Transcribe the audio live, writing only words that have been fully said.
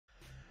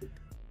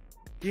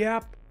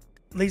Yep,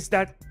 at least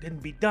that can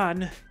be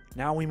done.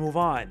 Now we move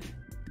on.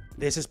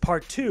 This is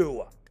part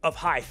 2 of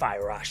Hi-Fi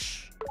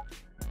Rush.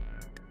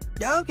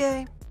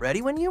 Okay,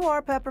 ready when you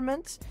are,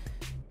 Peppermint.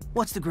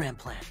 What's the grand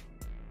plan?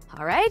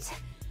 All right,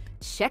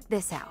 check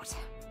this out.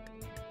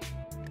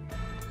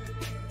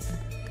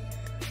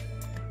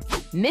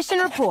 Mission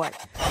report.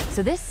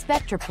 So this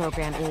Spectra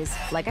program is,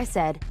 like I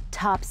said,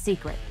 top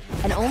secret.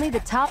 And only the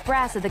top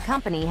brass of the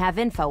company have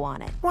info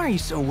on it. Why are you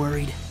so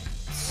worried?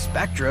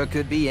 Spectra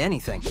could be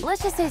anything.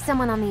 Let's just say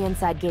someone on the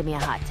inside gave me a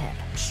hot tip.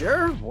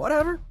 Sure,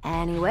 whatever.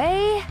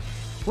 Anyway,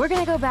 we're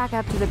gonna go back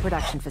up to the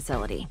production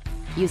facility.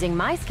 Using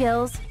my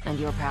skills and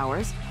your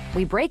powers,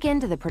 we break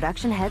into the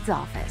production head's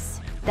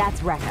office. That's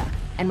Rekka.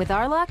 And with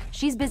our luck,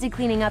 she's busy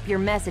cleaning up your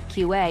mess at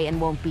QA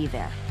and won't be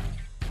there.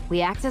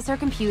 We access her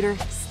computer,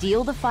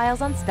 steal the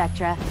files on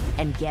Spectra,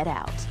 and get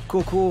out.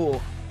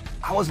 Cool.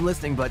 I wasn't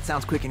listening, but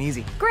sounds quick and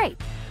easy.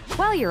 Great.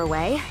 While you're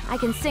away, I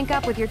can sync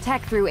up with your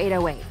tech through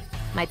 808.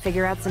 Might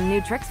figure out some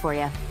new tricks for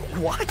you.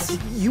 What?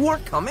 You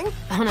aren't coming?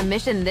 On a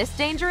mission this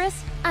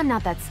dangerous? I'm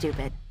not that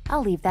stupid.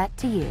 I'll leave that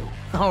to you.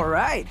 All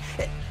right.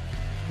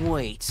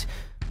 Wait,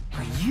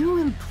 are you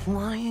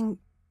implying...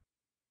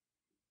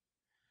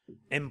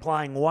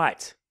 Implying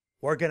what?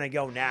 We're gonna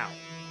go now.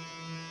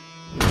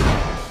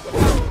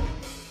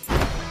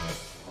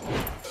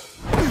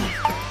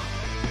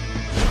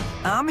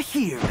 I'm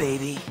here,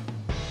 baby.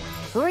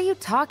 Who are you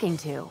talking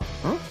to?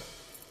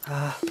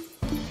 Huh?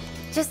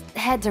 Just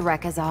head to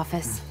Rekka's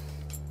office.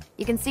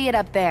 You can see it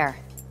up there.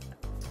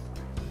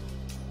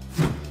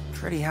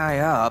 Pretty high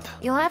up.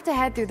 You'll have to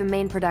head through the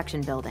main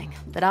production building,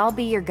 but I'll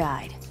be your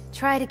guide.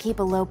 Try to keep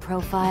a low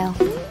profile.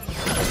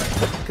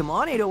 Come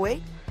on,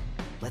 808.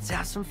 Let's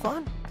have some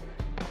fun.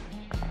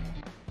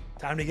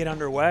 Time to get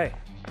underway.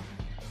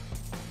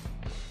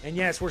 And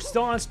yes, we're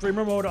still on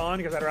streamer mode on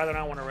because I'd rather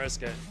not want to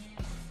risk it.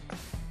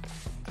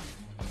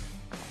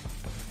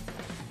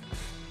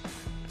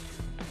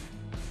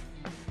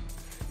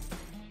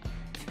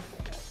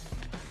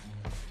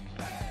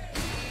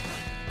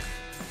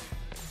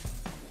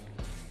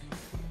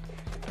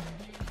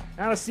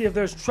 Now to see if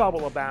there's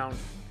trouble abound.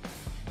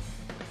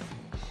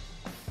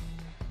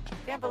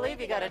 Can't believe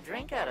you got a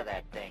drink out of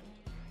that thing.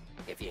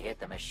 If you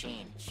hit the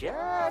machine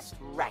just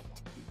right,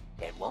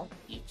 it won't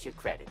eat your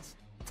credits.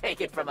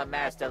 Take it from a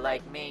master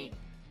like me.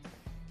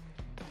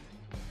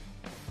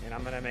 And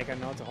I'm gonna make a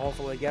note to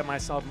hopefully get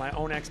myself my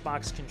own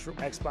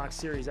Xbox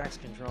Series X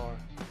controller.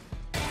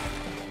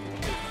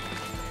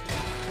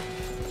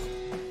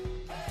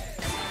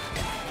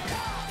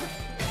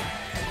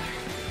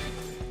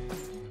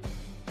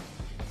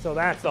 So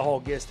that's the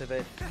whole gist of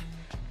it.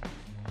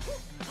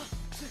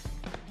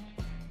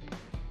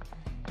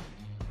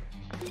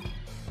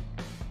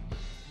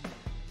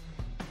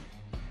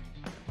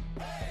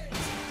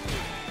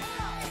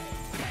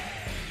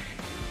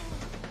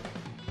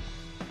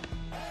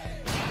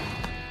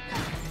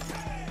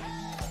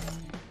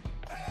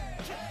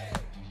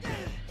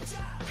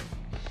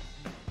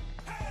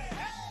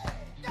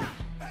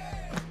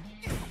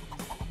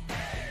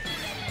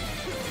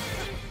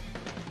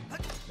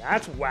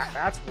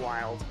 That's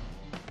wild.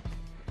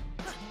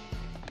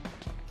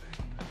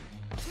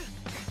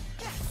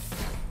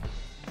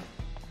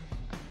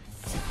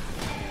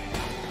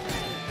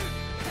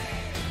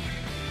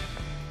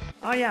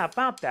 Oh yeah,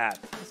 about that.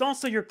 It's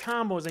also your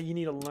combos that you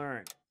need to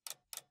learn.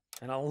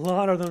 And a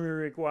lot of them you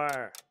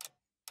require.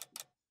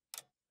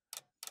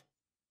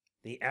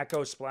 The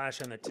Echo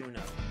Splash and the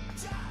Tune-Up.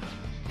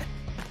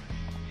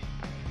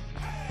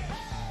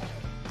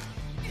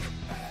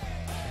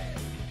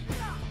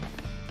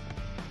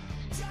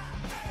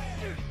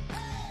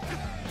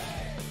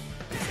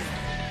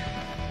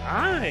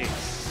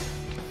 Nice.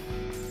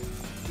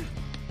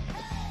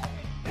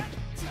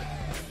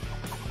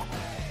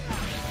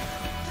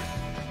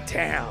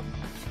 Damn.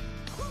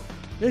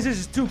 This is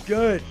just too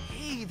good.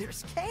 Hey,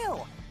 there's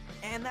Kale.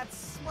 And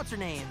that's, what's her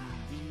name?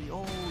 The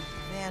old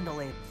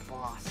Vandalay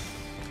boss.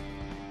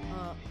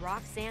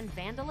 Roxanne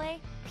Vandalay?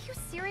 Are you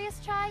serious,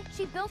 Chai?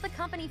 She built the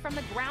company from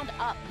the ground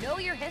up. Know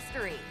your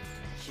history.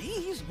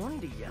 Jeez,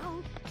 wanting to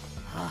yell.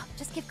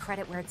 Just give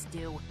credit where it's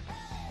due.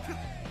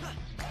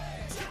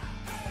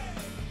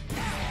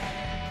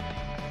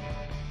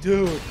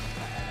 Dude,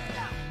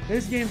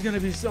 this game's gonna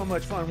be so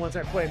much fun once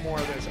I play more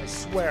of this, I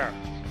swear.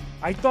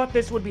 I thought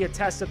this would be a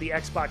test of the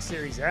Xbox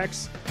Series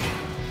X.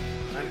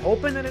 I'm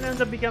hoping that it ends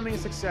up becoming a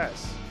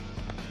success.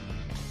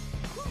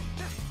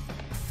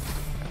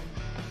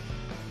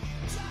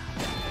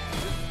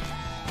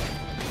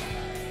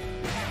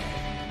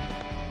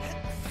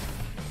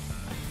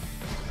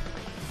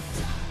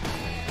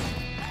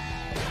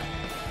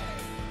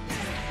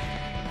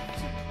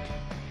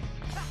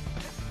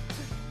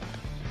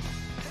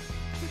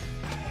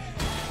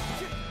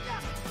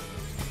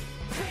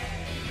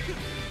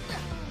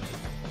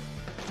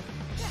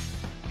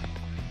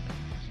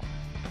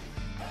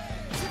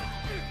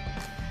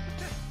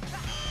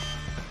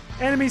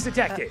 Enemies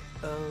detected.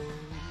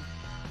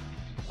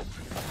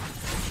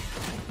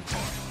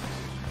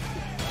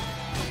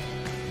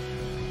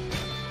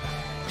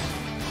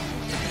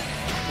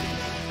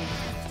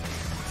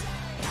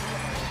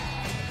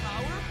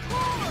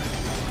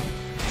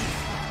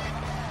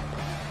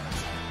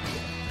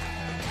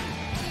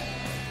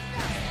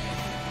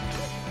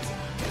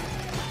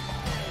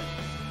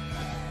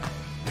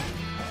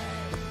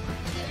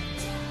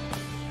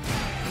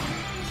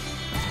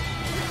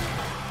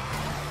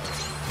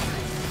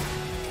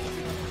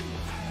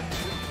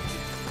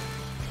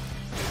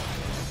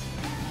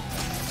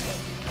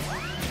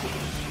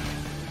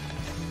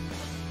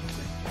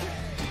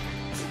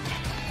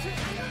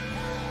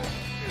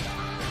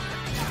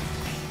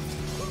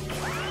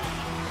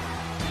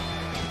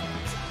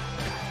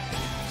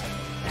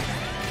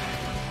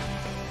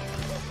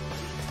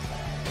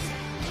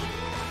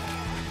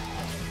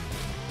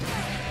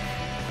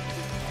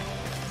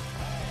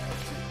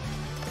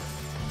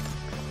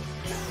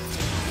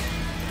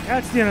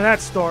 That's the end of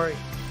that story.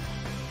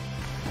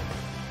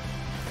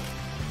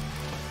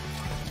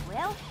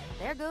 Well,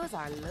 there goes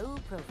our low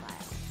profile.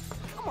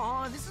 Come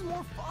on, this is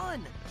more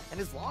fun. And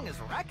as long as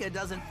Rekka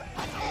doesn't...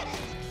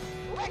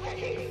 Rekka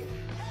here!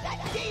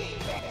 That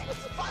defense was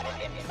spotted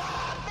in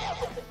my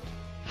building!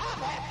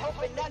 I'm half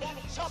hoping none of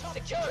you chump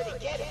security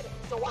get it,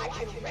 so I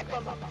can rip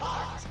them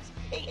apart,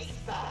 piece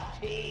by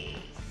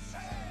piece!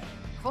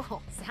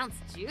 Oh, sounds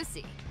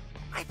juicy.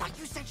 I thought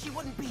you said she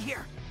wouldn't be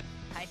here.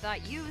 I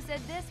thought you said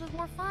this was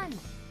more fun.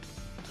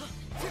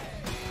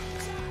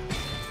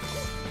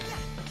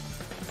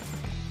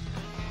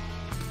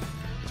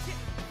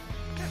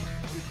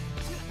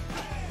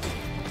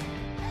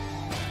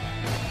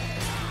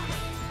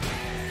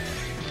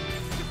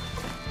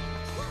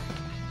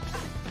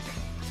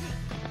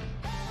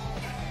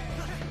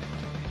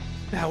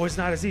 That was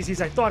not as easy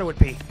as I thought it would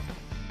be.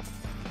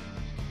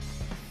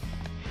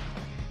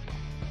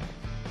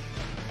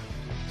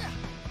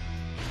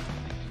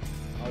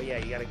 Oh yeah,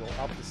 you gotta go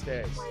up the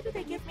stairs. Why do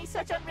they give me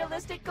such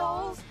unrealistic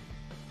goals?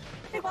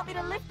 They want me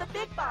to lift the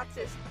big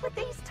boxes with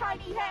these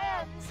tiny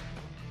hands.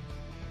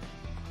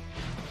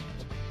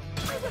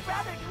 I would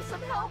rather use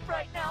some help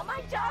right now.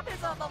 My job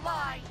is on the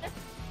line.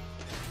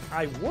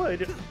 I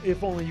would,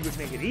 if only you would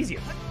make it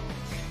easier.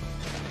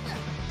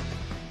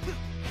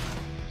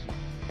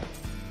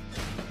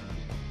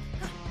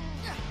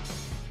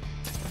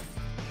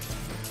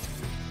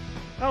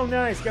 Oh,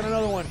 nice. Got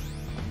another one.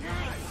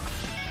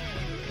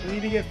 We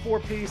need to get 4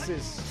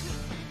 pieces.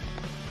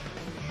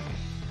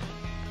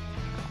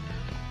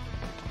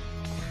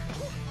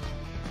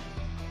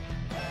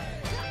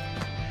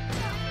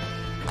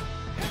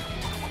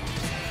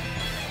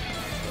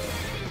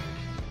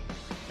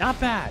 Not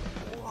bad.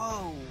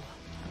 Whoa.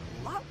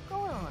 A lot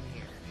going on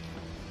here.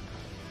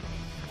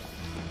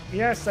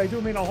 Yes, I do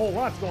mean a whole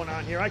lot's going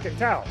on here. I can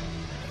tell.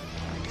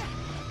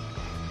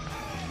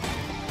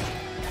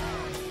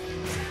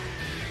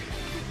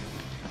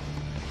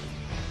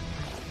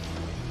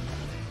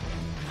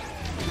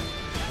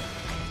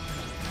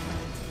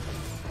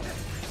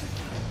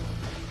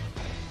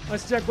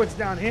 Let's check what's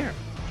down here.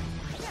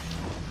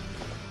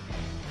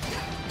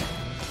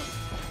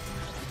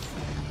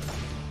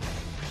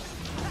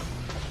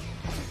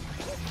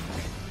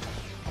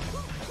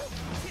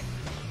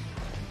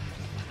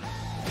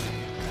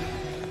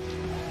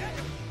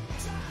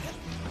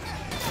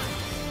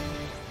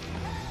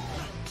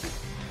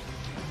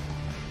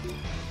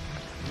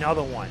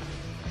 Another one.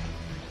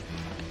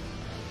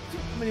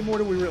 How many more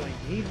do we really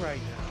need right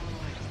now?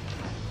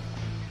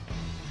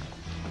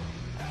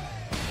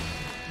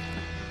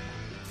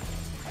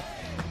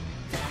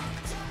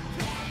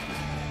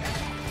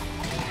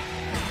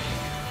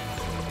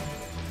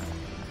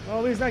 Well,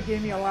 at least that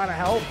gave me a lot of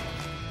help.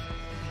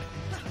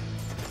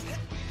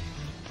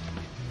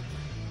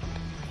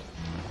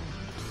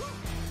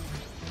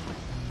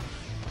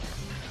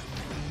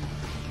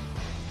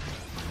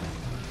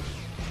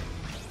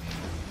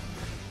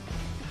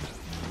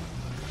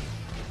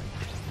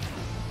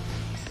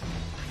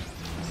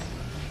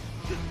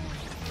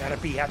 Gotta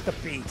be at the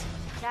beat.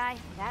 Chai,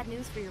 bad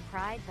news for your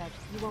pride, but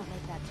you won't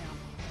make that jump.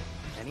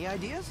 Any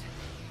ideas?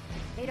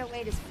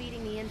 808 is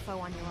feeding the info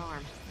on your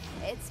arm.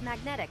 It's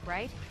magnetic,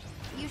 right?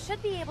 You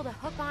should be able to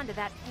hook onto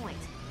that point.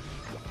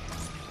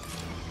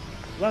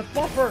 Left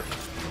buffer.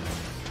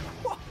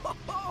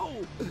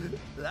 Whoa!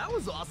 That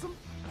was awesome.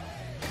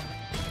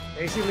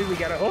 Basically, we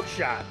got a hook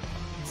shot.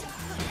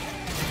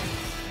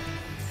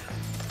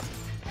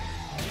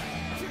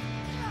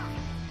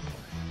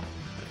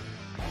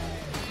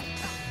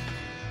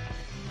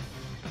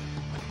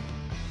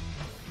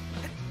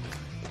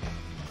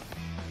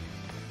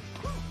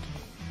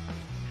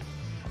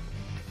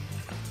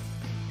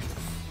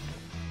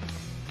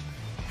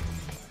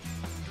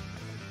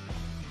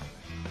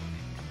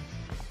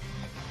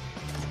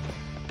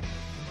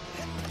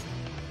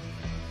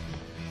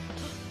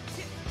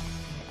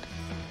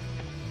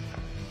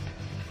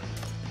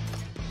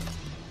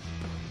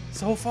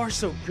 So far,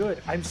 so good.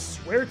 I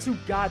swear to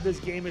God, this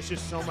game is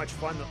just so much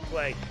fun to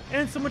play.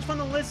 And so much fun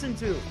to listen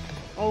to.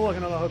 Oh, look,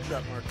 another hook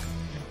shot, Mark.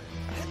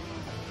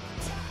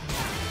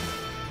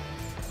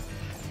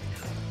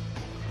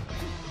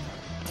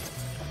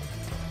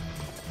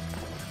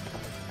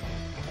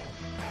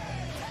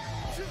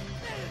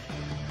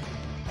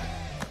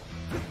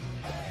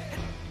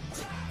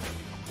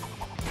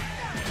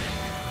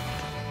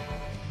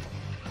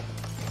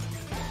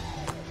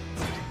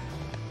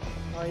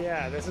 Oh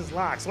yeah, this is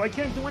locked, so I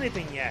can't do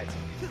anything yet.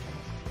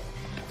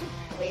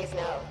 Please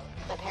note,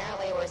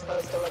 apparently we're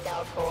supposed to look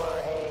out for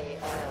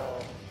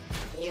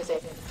a,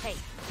 music. Hey,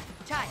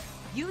 Chai,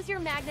 use your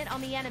magnet on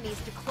the enemies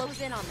to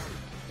close in on them.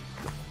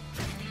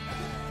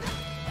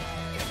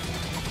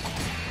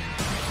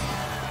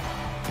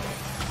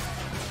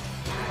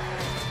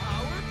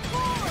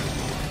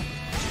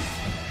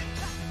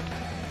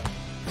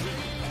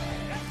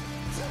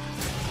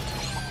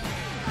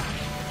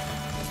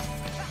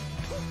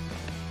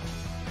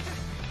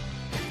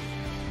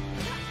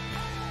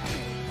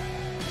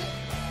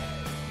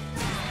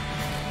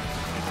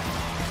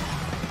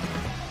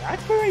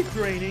 That's very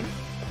draining.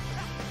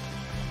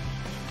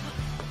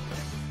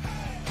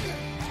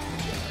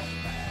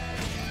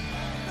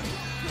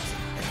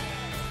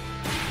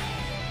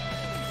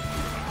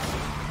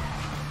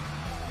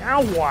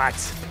 Now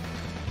what?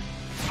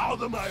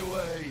 Out of my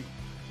way!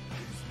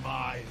 It's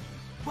mine.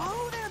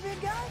 Whoa there,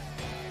 big guy!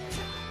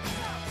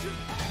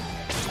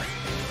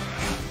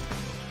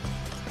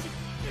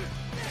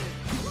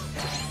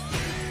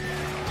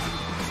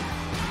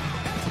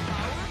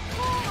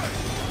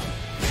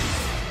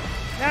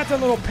 That's a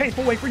little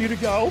painful way for you to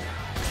go.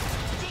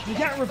 You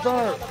got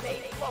reverb.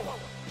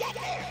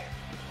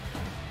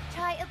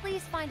 Ty, at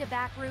least find a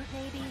back route,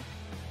 maybe?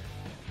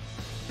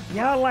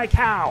 Yeah, like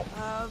how?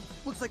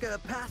 Looks like a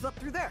path up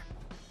through there.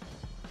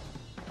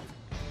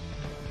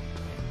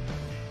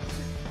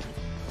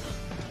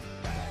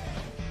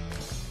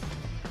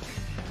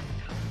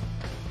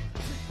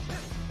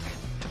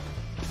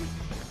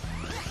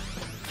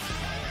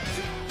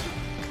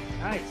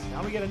 Nice.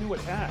 Now we get a new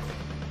attack.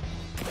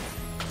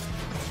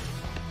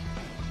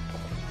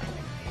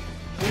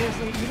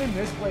 Seriously, even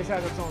this place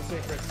has its own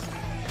secrets.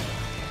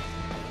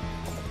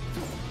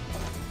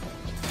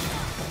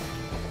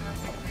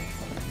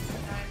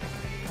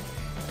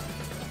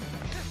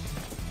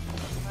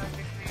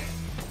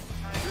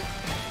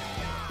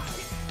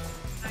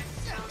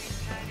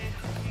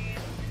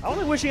 I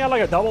only wish he had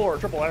like a double or a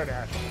triple air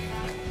dash.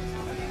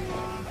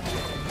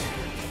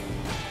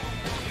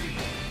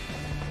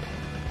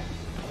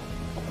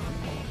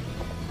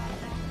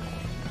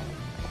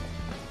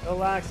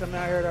 Relax, I'm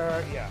not here to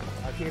hurt you.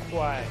 I'll keep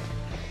quiet.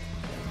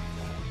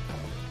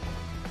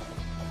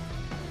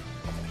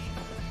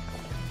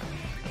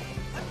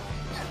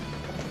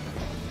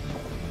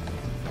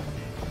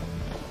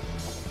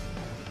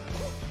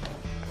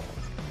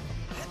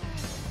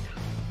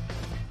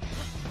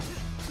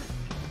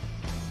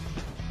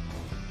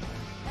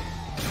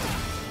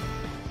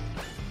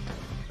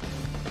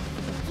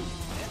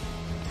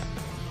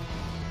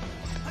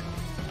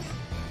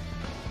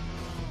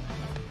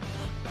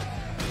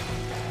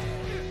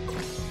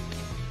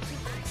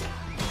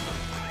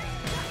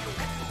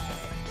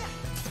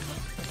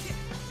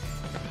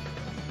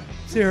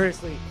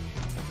 Seriously.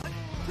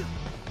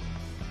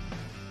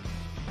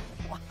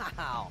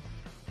 Wow,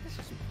 this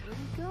is really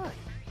good.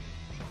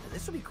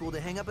 This would be cool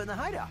to hang up in the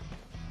hideout.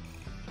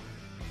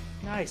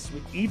 Nice,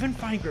 with even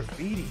fine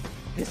graffiti.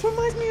 This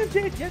reminds me of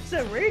Jet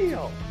Set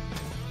Radio.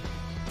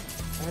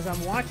 As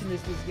I'm watching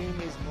this game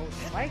is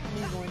most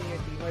likely going to get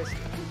delisted.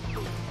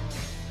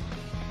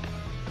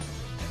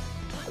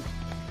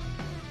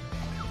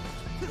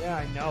 Yeah,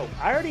 I know.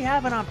 I already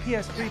have it on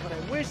PS3, but I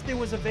wish it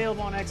was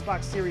available on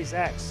Xbox Series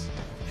X.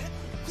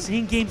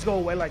 Seeing games go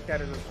away like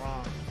that is just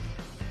wrong.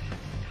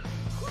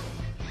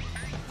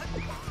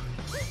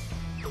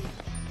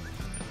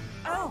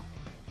 Oh,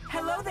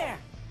 hello there.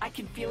 I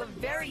can feel a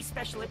very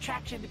special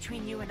attraction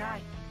between you and I.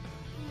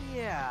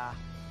 Yeah.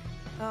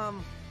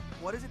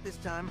 What is it this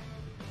time?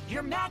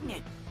 Your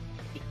magnet.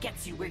 It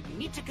gets you where you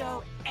need to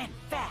go and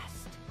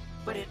fast.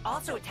 But it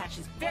also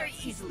attaches very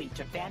easily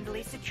to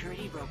Vandalay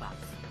security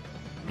robots.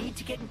 Need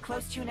to get in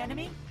close to an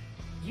enemy?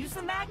 Use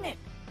the magnet.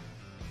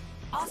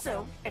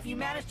 Also, if you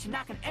manage to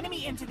knock an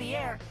enemy into the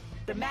air,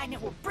 the magnet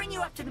will bring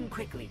you up to them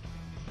quickly.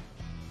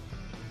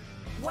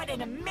 What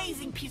an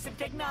amazing piece of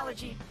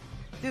technology!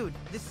 Dude,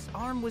 this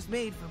arm was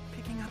made for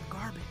picking up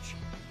garbage.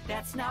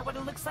 That's not what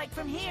it looks like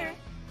from here.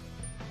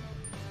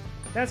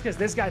 That's because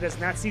this guy does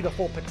not see the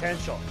full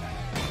potential.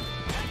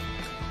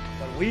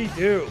 But we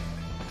do.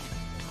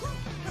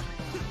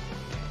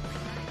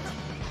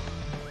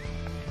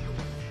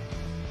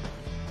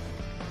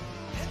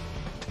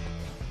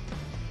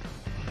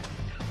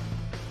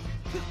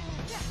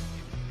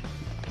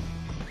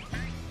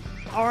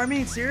 Oh, I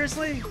mean,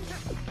 seriously?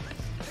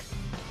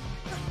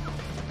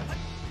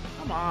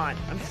 Come on.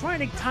 I'm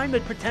trying to time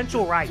the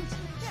potential right.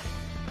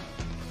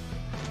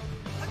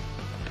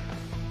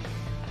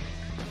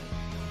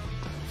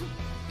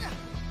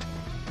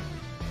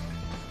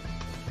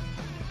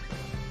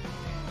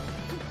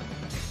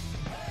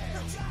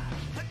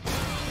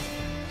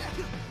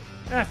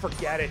 Ah,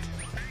 forget it.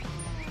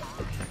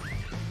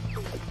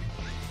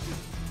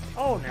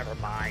 Oh, never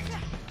mind.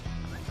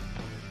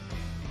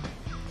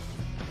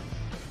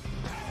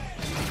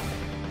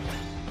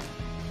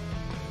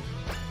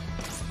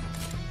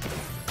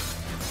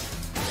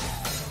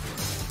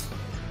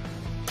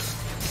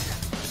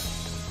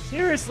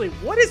 Seriously,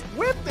 what is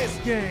with this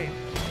game?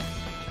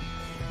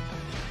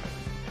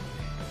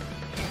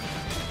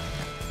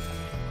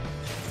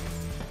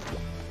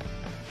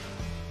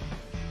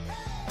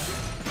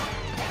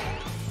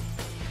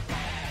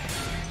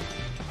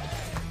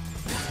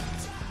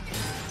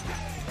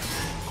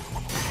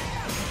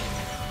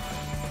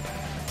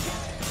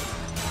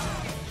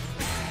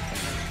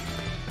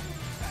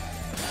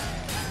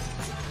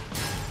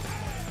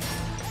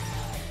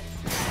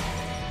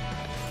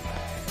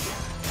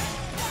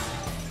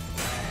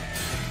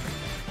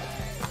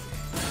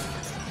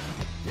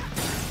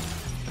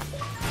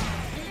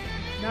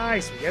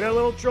 Nice, we get a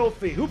little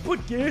trophy. Who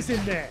put gas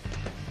in there?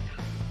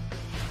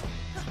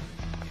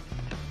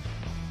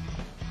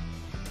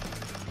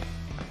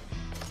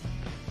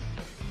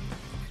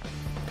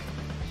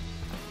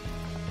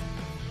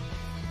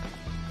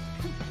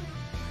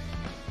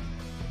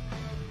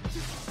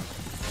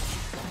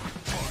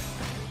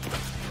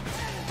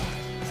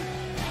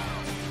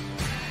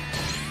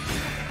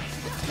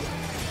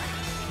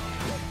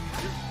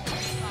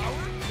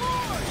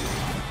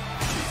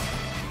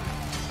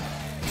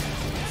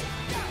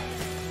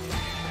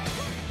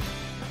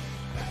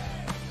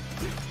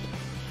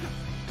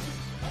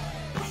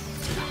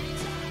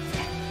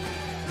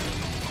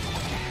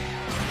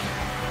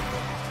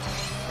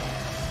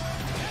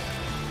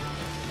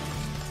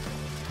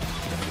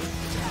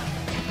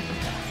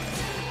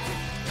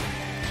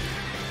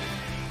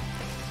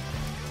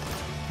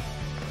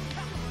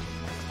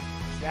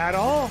 That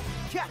all?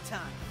 Cat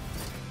time.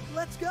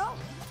 Let's go.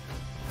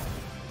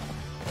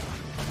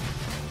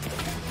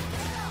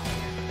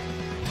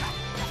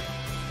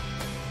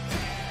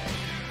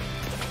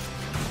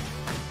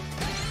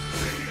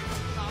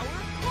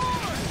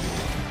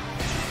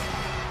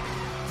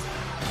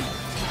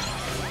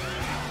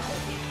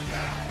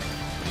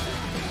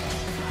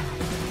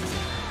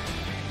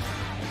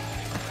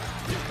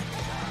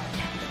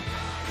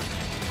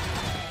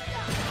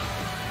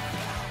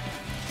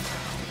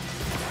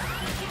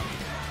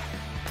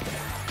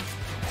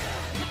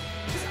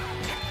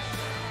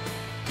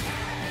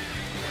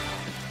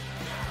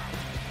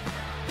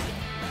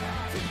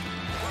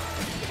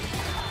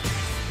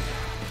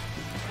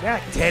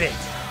 That did it.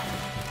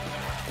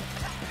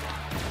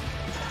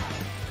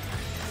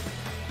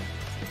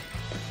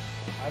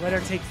 I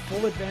better take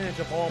full advantage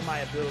of all my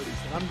abilities,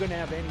 and I'm gonna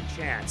have any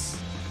chance.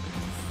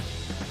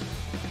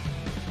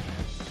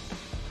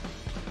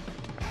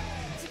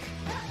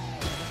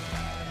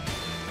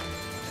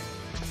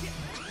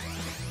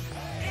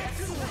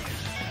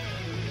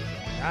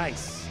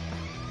 Nice.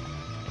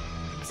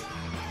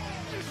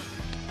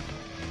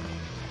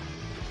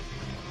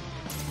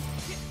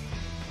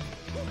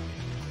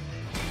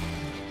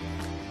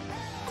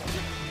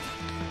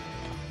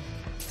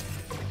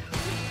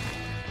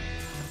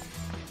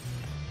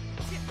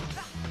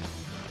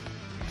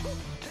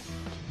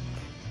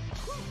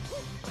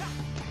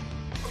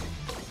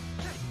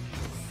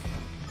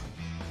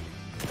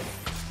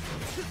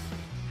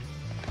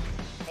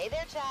 Hey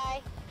there,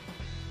 Chai.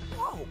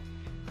 Whoa,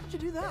 how'd you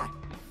do that?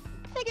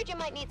 Figured you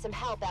might need some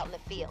help out in the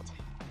field.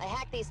 I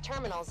hacked these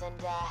terminals and,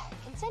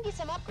 can send you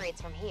some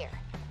upgrades from here.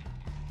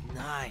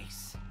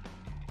 Nice.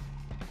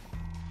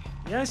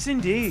 Yes,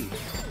 indeed.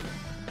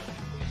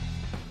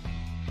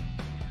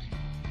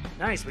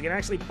 Nice, we can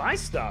actually buy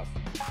stuff,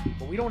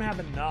 but we don't have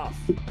enough.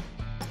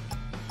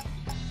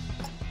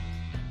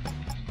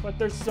 But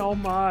there's so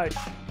much.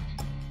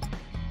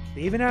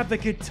 They even have the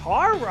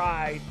guitar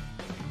ride.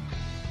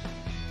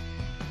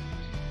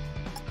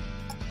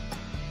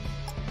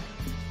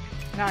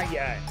 Not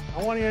yet.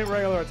 I want to get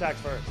regular attacks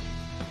first.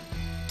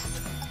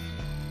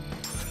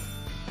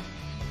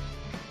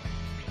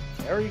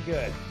 Very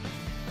good.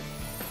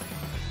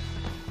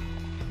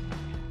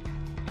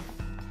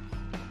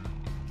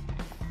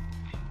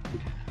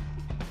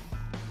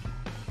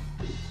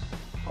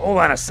 Hold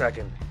on a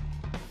second.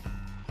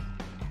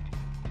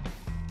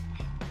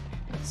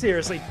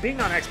 Seriously, being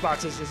on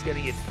Xbox is just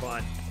getting it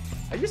fun.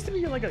 I used to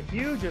be like a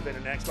huge event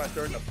in Xbox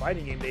during the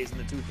fighting game days in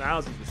the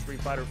 2000s with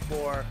Street Fighter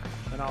 4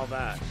 and all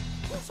that.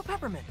 So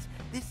Peppermint,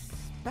 this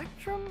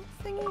Spectrum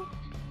thingy?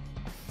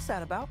 What's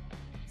that about?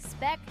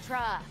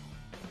 Spectra.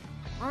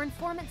 Our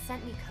informant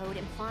sent me code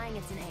implying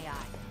it's an AI.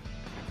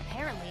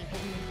 Apparently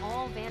hidden in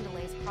all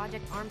Vandelay's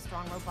Project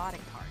Armstrong robotic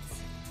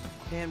parts.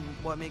 And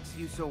what makes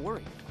you so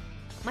worried?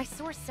 My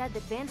source said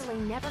that Vandelay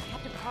never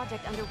kept a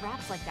project under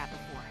wraps like that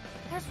before.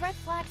 There's red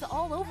flags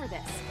all over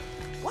this.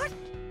 What?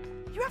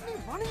 You have me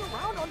running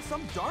around on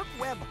some dark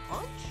web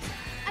hunch?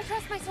 I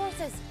trust my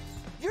sources.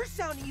 You're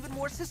sounding even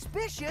more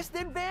suspicious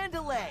than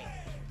Vandelay.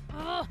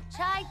 Ugh,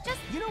 Chai, just...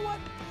 You know what?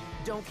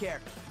 Don't care.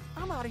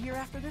 I'm out of here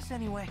after this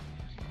anyway.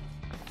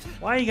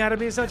 Why you gotta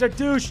be such a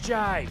douche,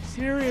 Jai?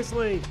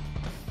 Seriously.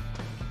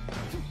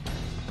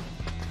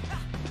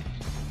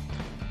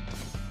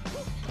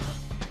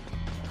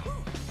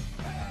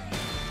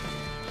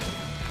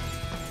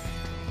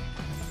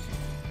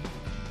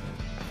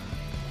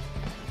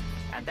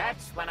 And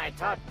that's when I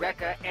taught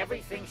Rekka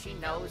everything she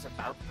knows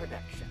about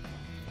production.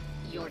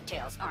 Your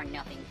tales are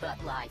nothing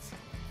but lies.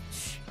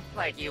 Shh,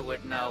 like you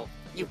would know.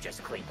 You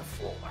just clean the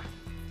floor.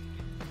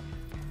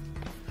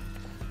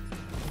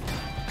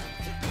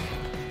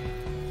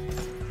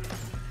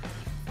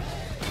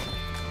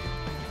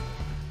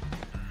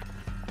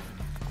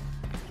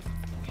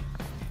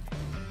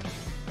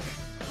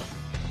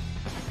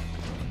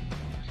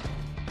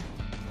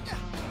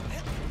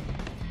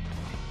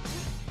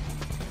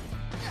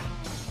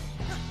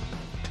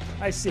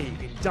 I see. You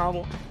can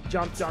double,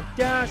 jump, jump,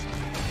 dash,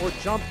 or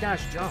jump,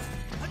 dash, jump.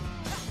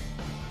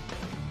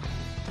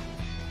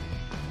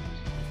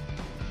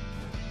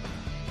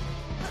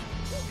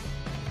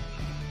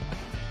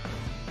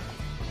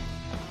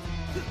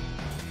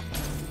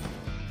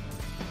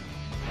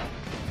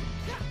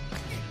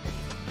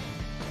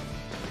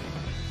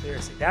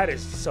 Seriously, that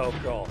is so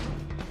cool.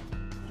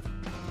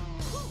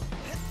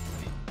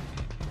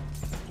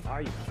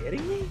 Are you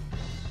kidding me?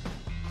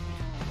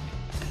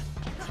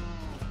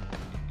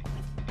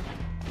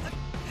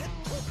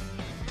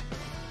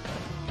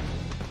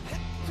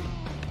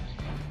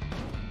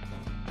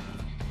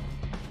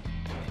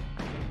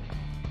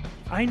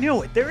 I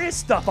knew it. There is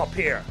stuff up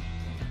here.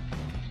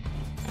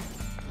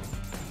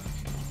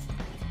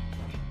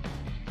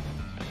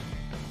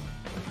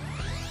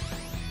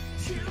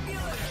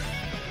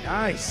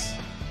 Nice.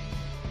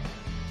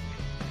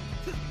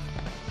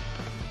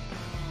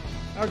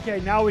 Okay,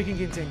 now we can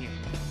continue.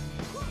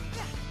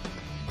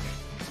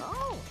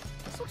 Oh,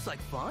 this looks like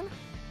fun.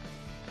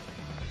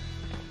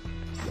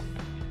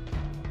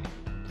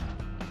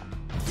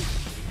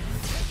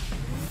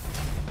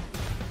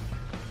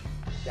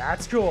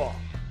 That's cool.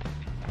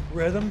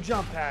 Rhythm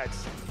jump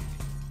pads.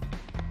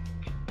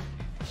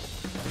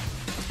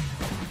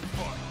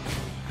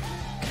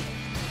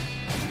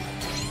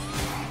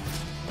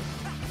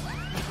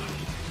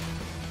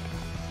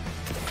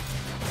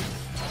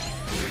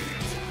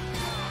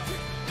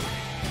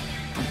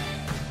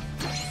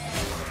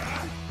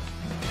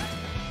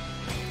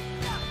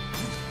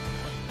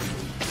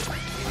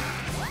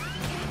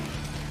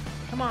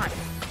 Come on.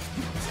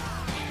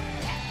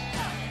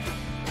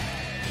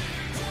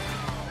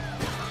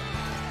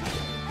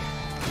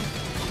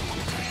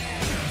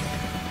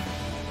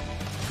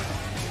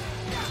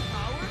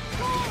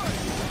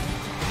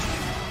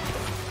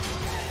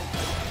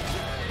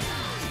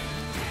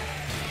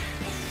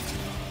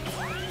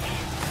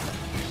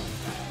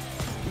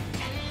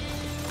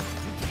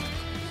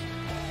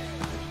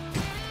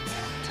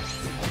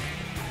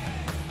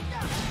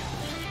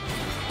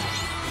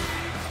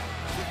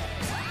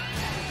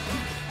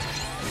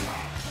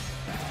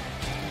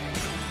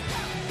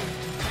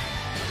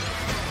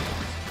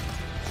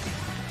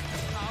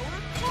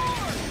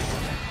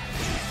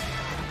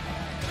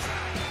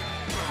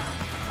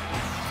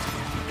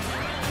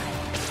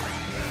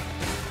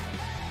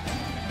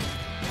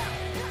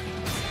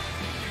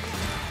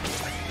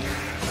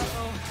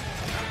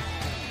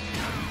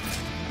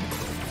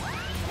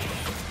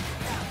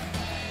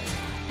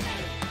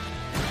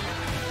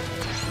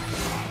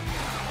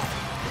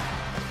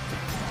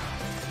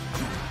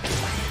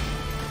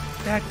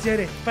 That did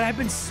it, but I've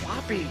been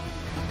sloppy.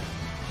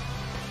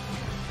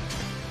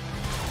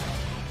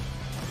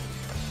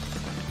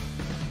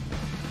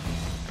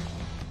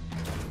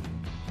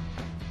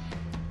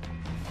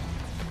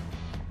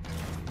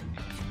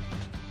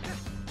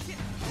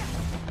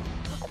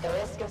 At the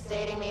risk of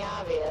stating the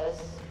obvious,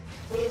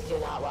 please do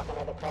not walk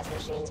under the press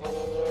machines when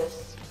in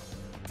use.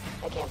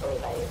 I can't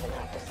believe I even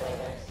have to say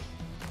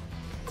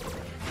this.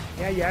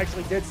 Yeah, you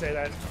actually did say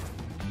that.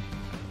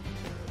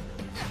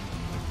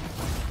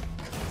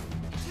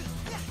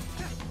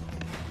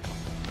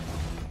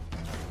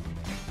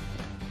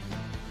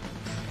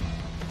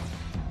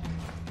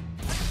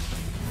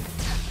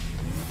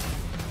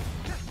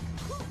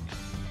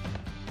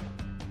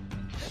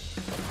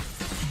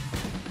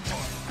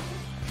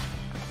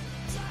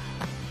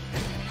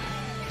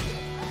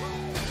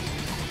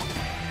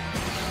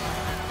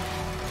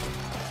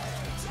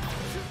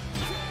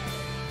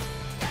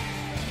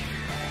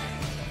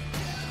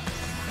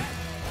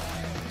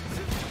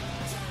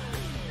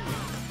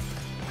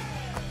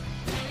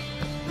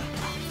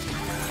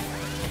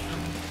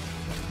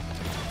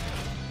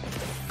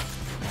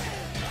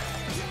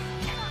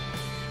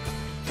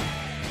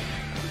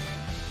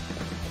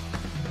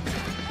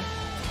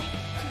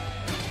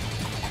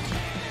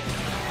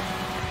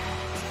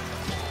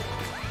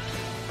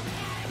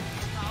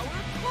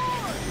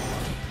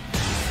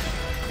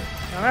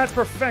 Now that's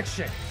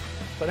perfection,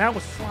 but that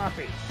was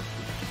sloppy.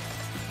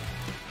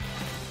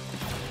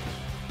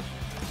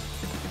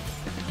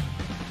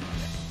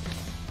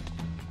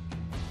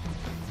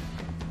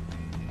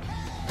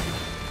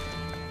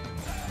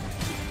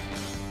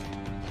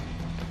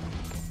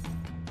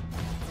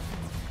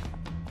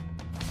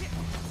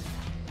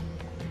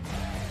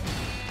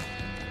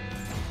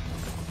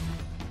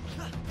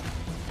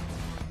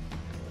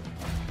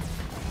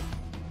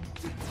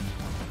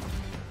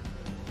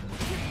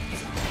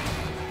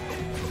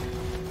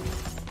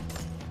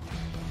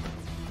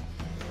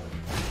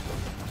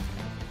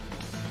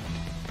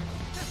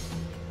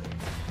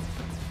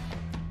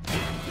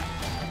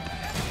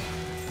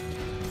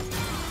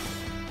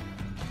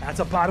 That's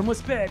a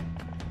bottomless pit.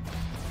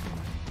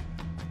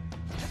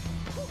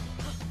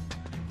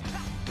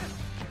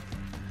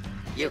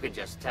 You can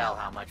just tell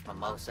how much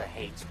Mimosa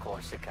hates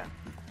Corsica.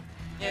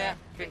 Yeah,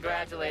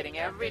 congratulating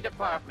every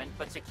department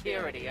but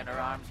security in her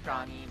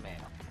Armstrong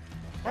email.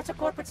 That's a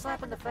corporate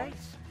slap in the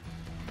face.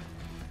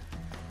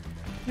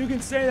 You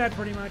can say that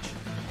pretty much.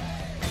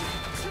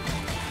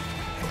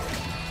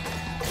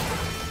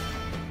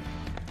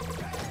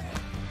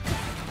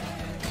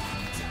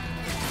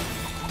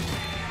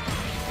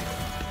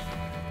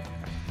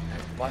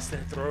 Busting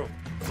it through.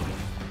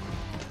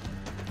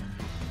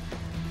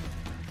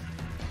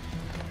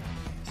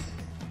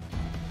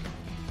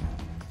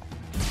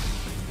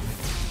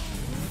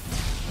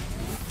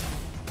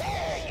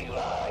 There you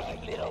are,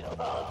 you little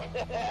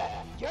punk.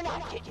 You're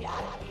not getting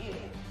out of here.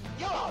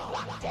 You're on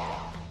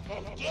lockdown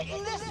and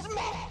getting the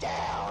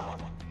smackdown.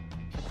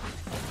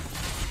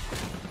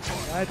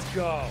 Let's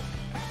go.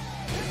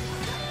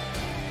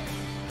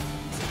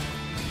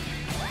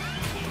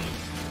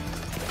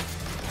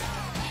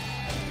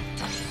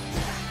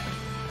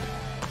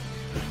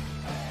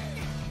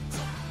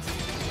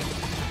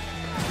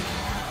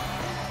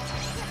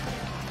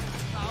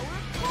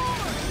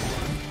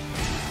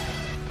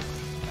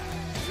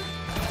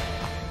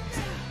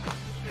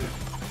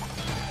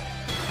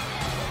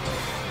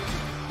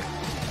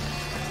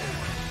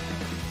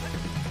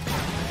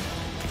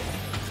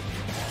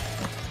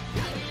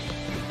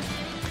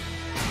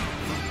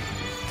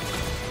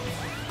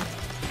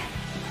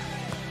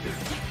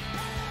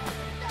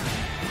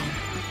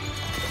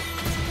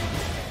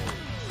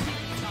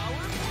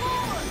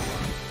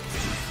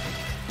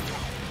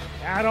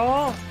 that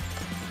all?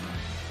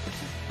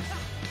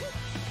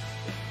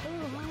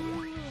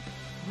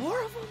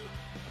 More of them?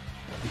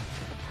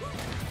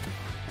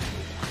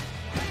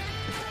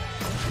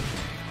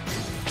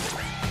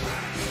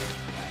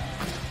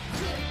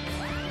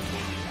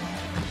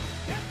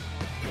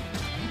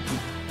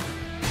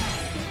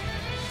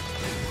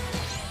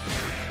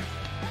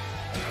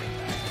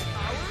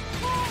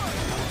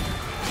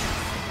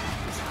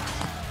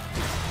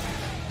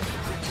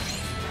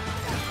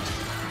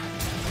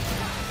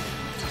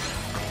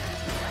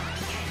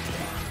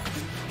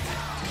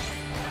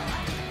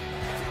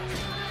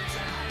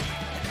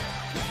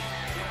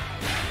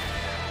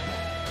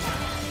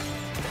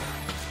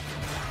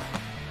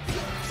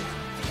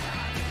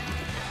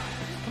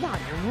 Come on,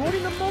 you're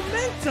ruining the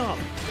momentum!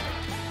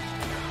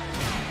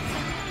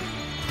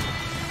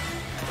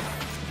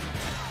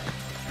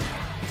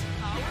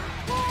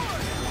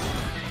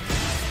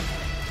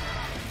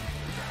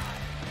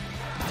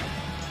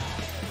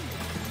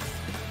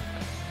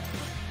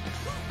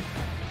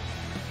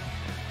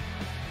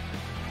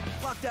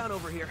 Lockdown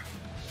over here.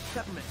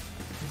 Peppermint,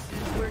 this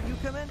is where you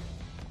come in?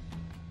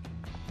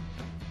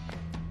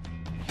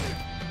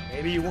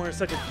 Maybe you weren't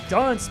such a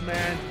dunce,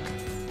 man.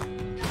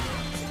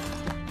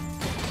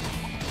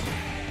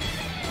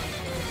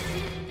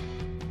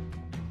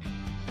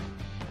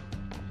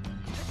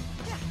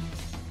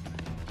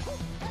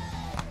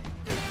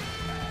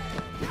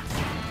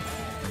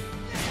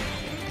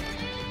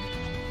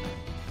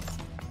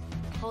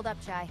 Hold up,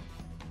 Chai.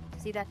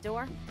 See that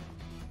door?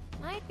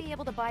 Might be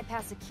able to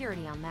bypass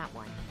security on that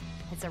one.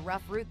 It's a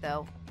rough route,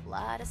 though.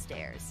 Lot of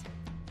stairs.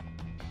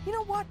 You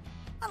know what?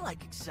 I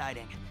like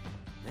exciting.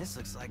 This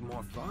looks like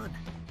more fun.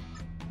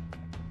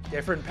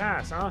 Different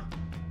pass, huh?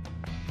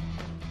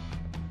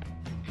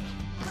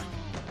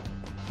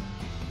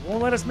 You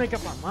won't let us make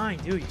up our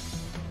mind, do you?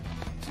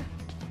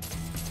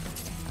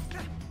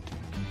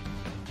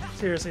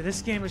 Seriously,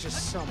 this game is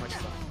just so much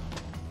fun.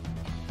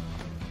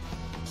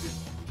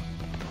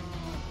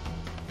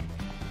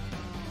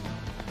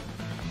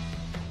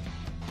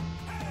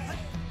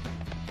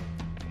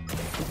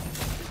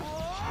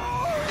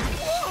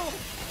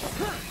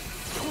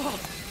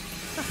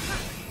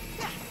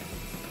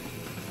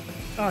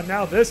 Oh,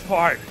 now this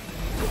part.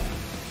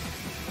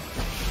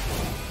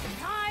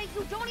 Chai,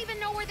 you don't even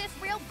know where this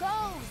rail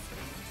goes!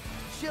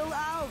 Chill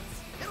out.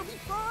 It'll be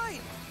fine.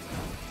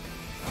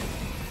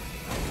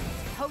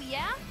 Oh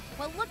yeah?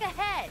 Well, look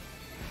ahead.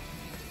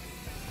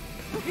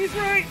 He's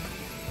right!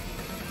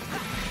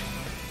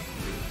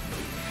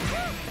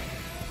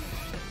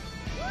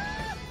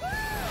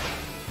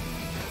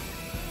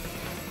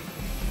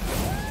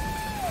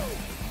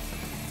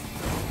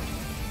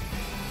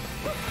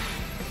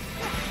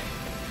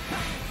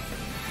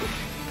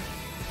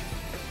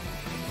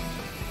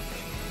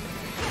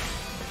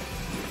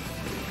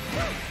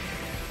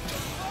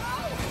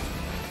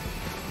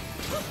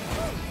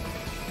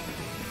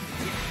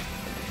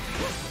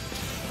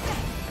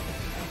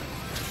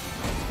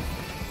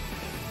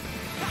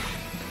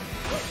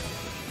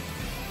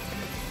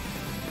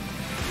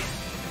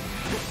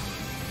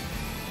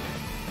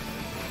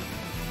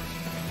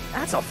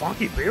 That's a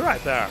funky beat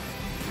right there.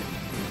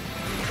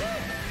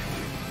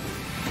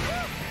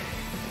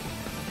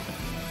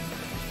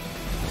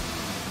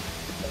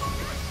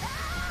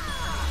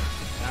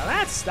 Now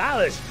that's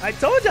stylish. I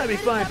told you I'd be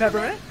flying,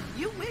 Peppermint.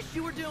 You wish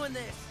you were doing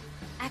this.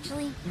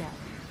 Actually, no.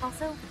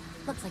 Also,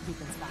 looks like you've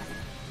been spotted.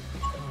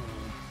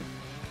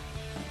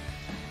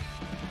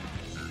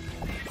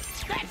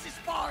 That's as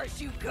far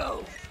as you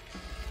go.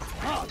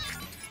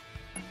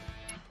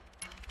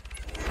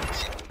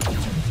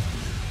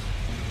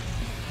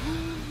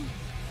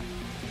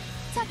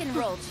 Tuck and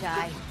roll,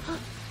 Chai.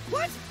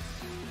 What?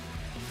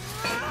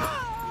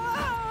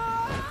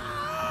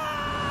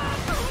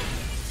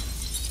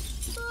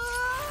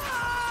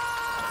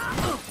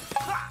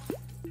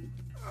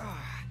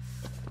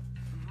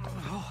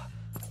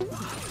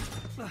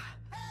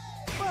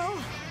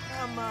 Well,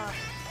 I'm,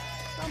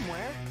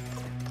 somewhere.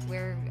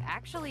 We're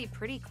actually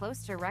pretty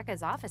close to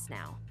Rekka's office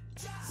now.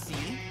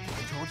 See?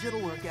 I told you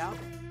it'll work out.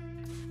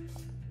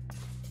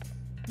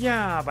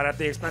 Yeah, but at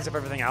the expense of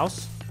everything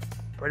else.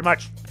 Pretty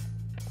much.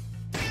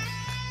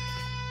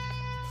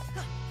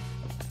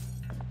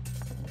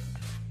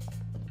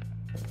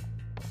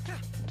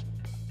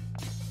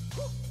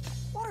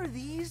 What are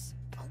these?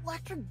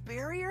 Electric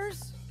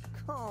barriers?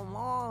 Come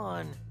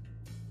on.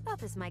 Thought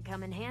this might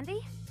come in handy.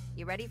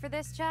 You ready for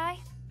this, Chai?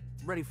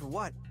 Ready for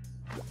what?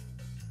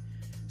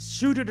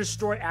 Shoot or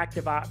destroy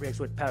active objects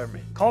with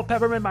Peppermint. Call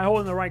Peppermint by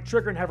holding the right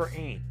trigger and have her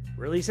aim.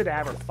 Release it to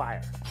have her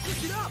fire.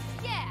 Pick it up!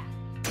 Yeah!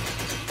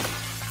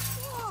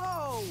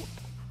 Whoa!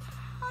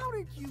 How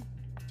did you...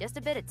 Just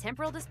a bit of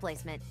temporal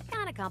displacement.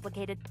 Kinda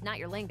complicated. Not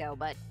your lingo,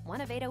 but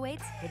one of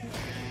 808's hidden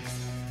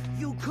techniques.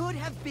 You could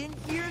have been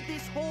here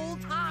this whole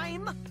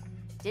time?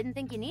 Didn't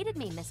think you needed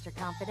me, Mr.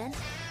 Confident.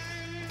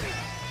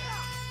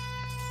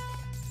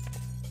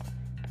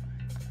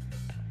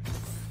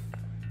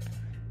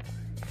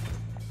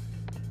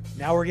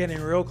 Now we're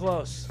getting real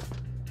close.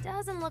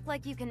 Doesn't look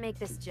like you can make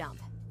this jump.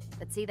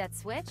 But see that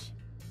switch?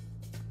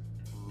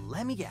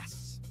 let me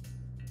guess.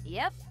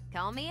 Yep,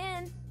 call me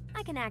in.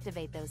 I can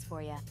activate those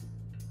for you.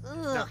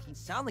 Ugh, you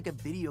sound like a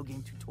video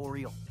game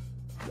tutorial.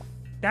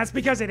 That's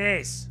because it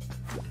is.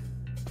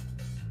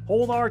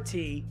 Hold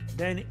RT,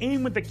 then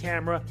aim with the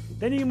camera,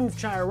 then you move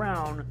Chai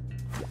around,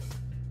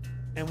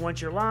 and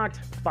once you're locked,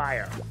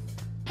 fire.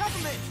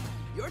 Peppermint,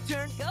 your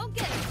turn. Go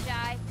get it,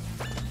 Shy.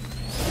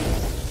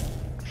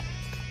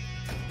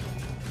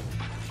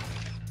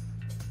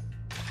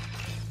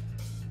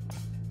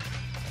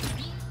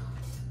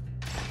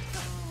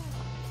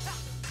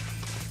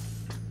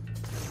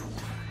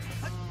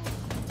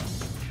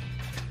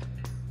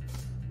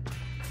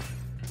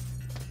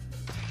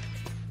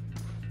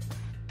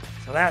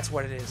 So that's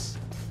what it is.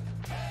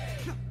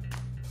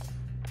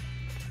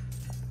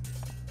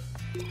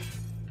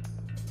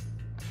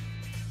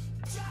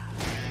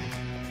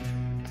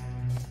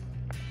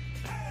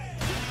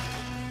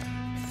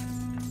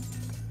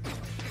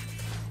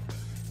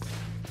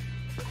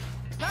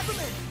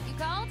 Peppermint! You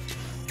called?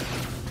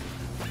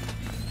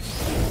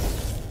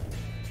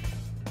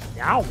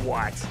 Now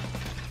what?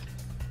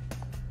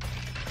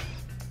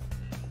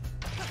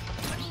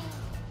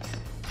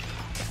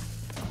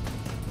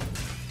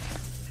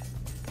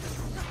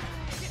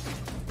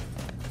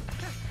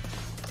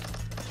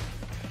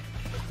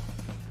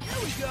 Here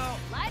we go!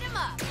 Light him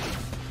up.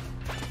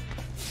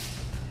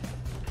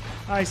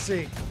 I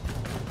see.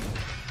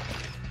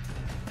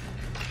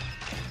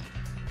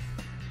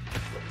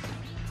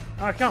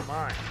 Oh, come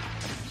on.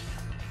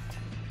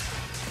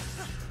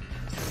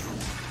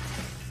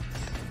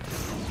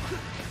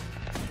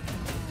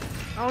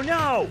 Oh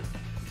no!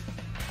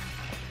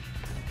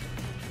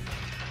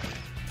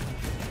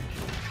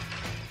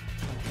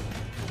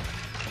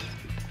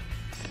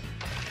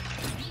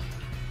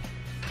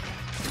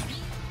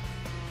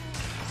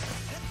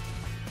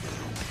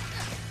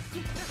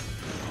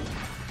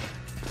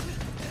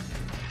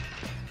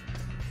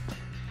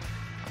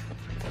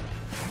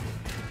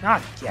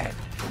 Not yet.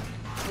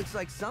 Looks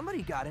like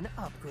somebody got an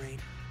upgrade.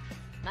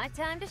 My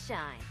time to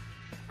shine.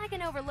 I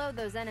can overload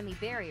those enemy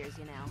barriers,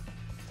 you know.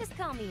 Just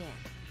call me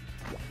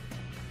in.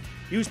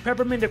 Use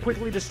Peppermint to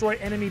quickly destroy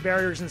enemy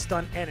barriers and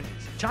stun enemies.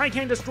 Chai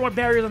can't destroy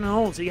barriers on her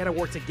own, so you gotta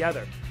work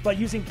together. But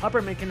using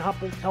Peppermint can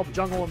help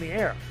jungle in the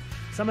air.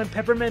 Summon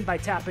Peppermint by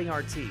tapping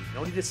RT.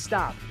 No need to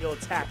stop, you'll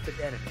attack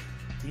the enemy.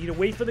 You need to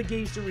wait for the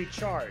gauge to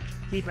recharge.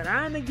 Keep an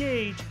eye on the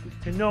gauge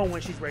to know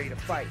when she's ready to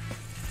fight.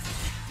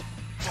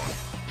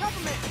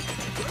 Peppermint,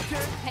 your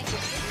turn. Hey,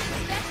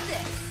 respect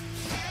this.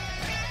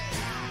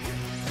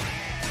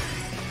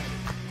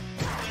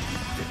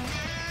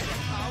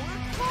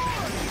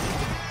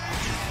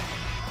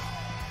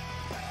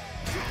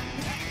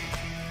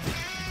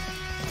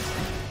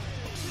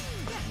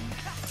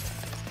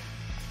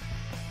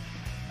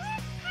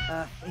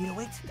 You know,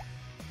 wait.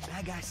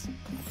 Bad guys.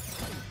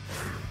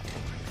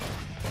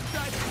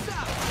 Let's go.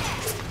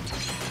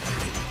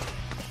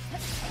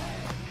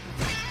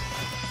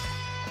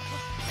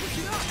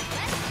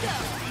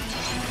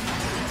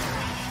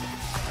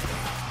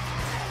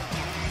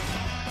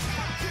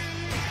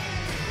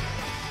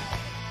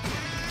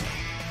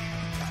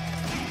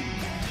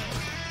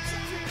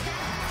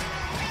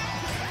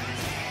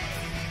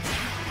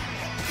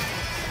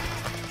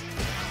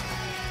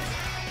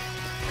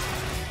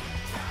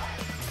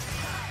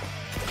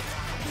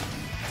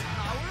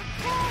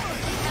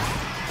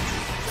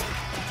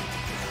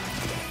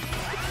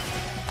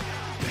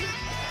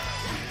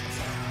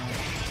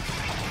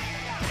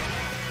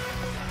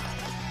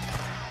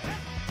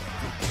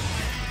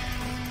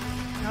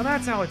 Now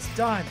that's how it's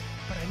done,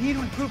 but I need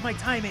to improve my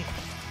timing.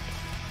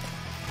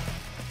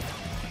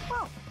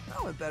 Well,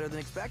 that went better than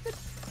expected.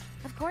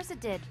 Of course it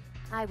did.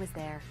 I was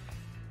there.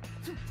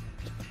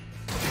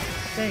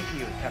 Thank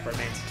you,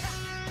 Peppermint.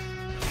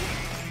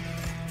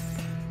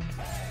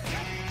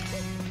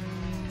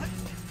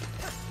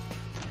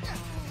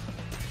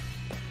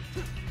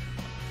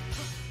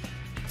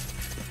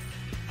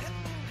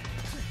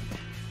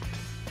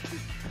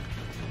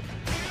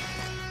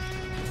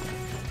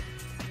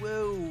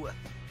 Whoa,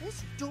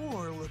 this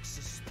door looks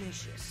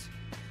suspicious.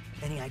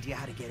 Any idea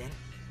how to get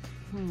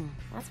in?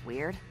 That's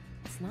weird.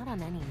 It's not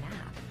on any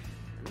map.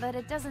 But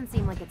it doesn't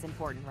seem like it's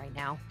important right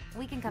now.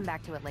 We can come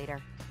back to it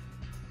later.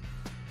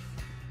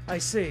 I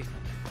see.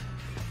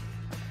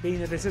 Being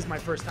that this is my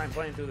first time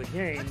playing through the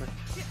game,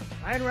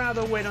 I'd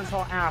rather wait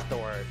until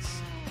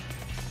afterwards.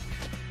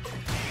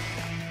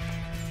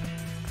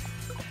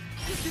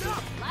 Lift it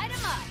up! Light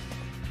him up!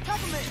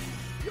 Peppermint,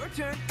 your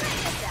turn. Check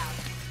this out.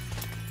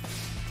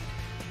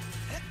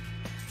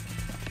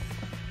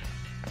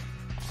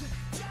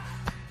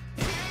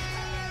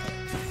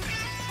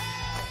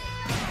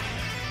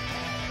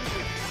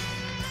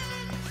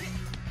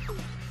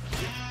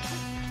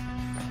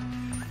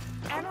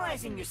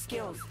 Analyzing your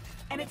skills,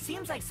 and it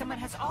seems like someone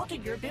has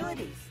altered your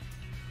abilities.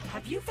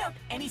 Have you felt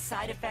any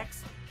side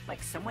effects,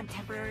 like someone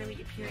temporarily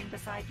appearing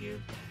beside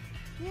you?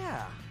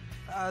 Yeah,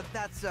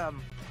 that's,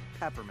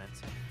 Peppermint.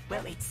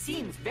 Well, it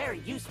seems very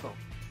useful.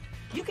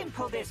 You can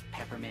pull this,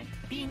 Peppermint,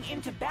 being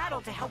into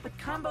battle to help with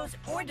combos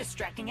or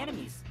distracting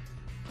enemies.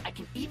 I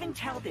can even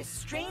tell this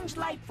strange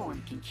life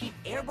form can keep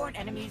airborne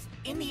enemies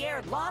in the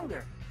air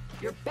longer.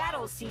 Your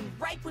battles seem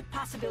ripe with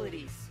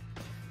possibilities.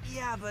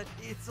 Yeah, but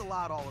it's a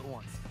lot all at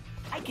once.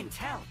 I can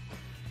tell.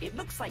 It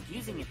looks like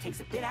using it takes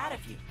a bit out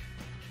of you.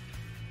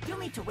 You'll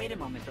need to wait a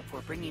moment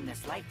before bringing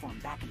this life form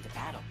back into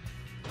battle.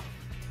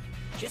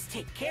 Just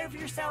take care of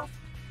yourself,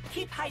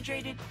 keep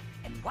hydrated,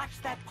 and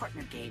watch that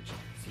partner gauge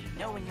so you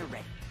know when you're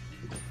ready.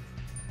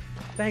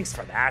 Thanks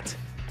for that.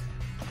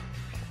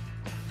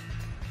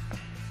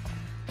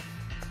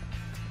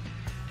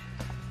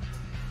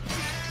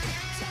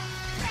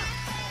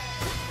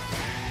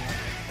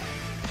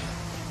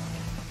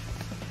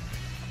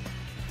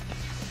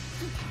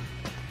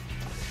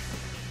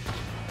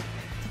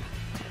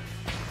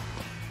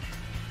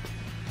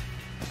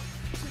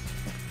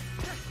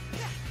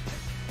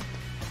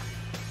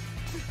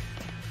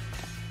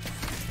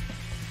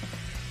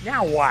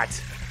 Now what?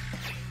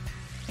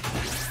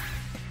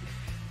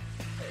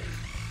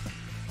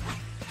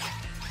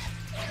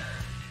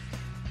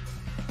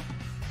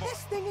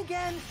 This thing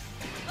again?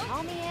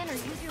 Call me in or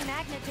use your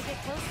magnet to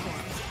get close to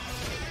him.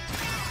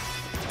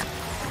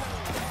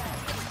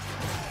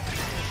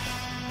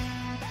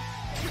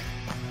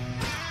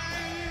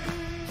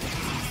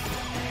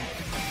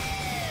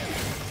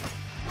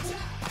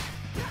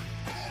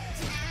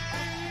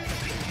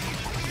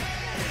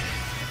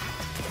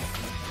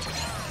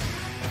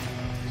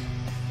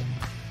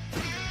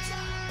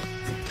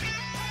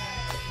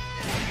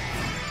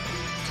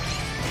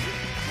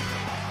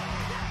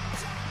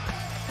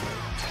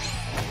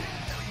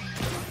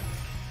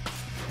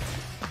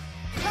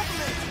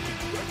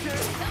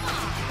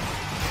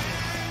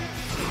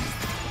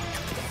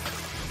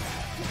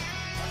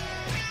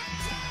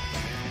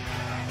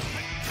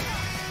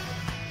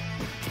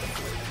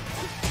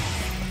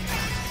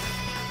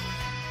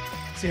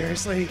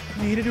 Seriously,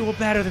 we need to do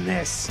better than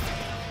this.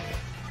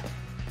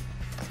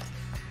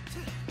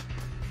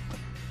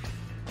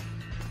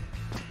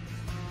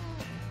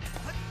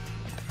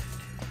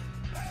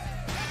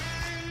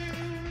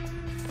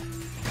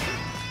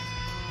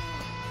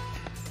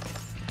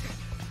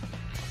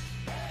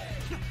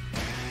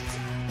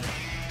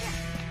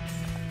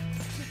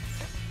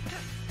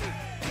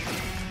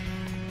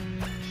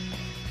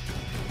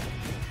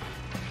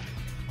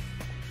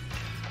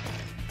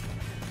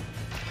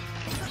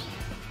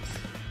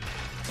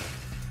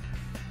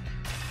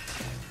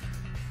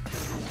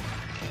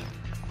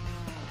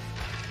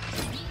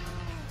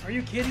 Are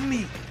you kidding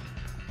me?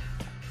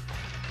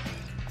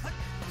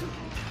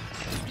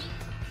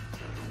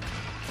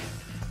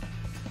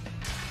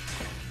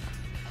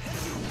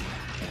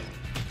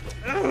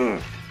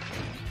 Ugh.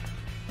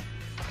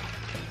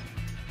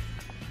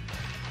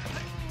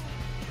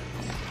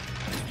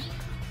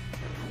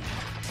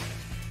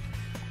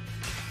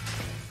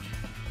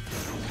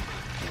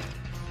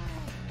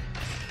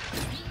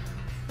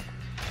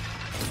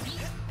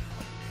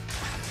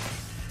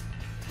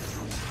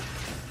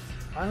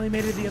 Finally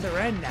made it to the other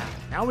end now.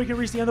 Now we can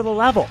reach the end of the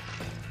level.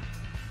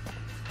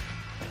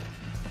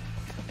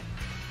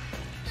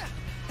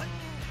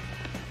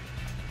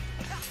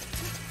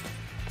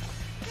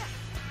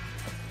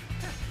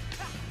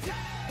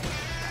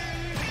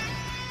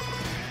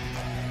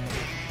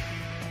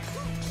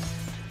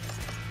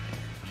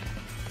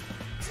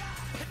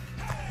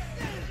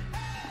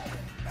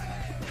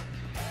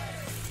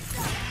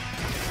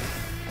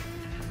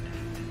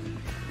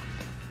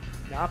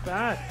 Not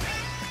bad.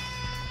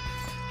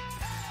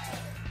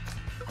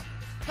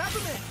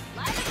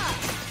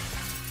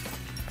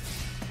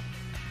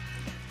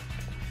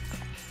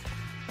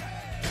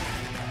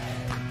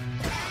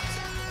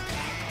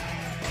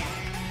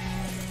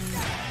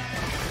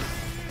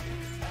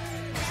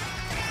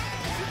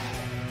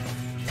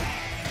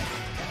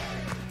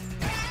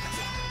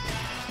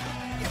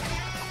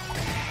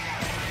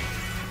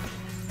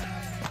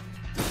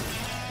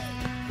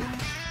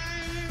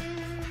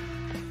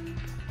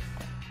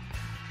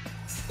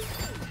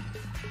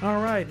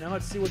 Alright, now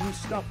let's see what new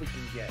stuff we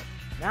can get.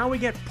 Now we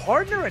get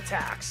partner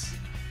attacks.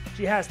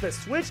 She has the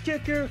Switch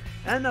Kicker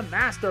and the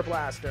Master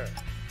Blaster.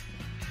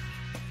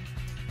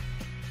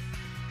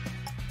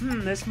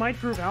 This might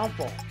prove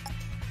helpful.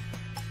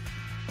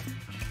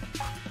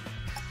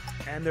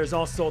 And there's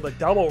also the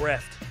Double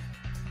Rift.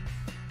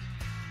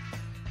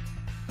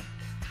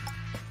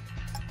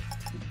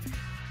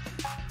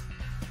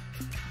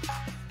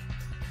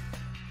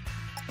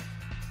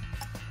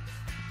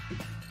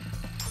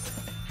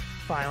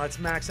 Fine, let's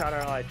max out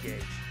our life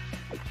gauge.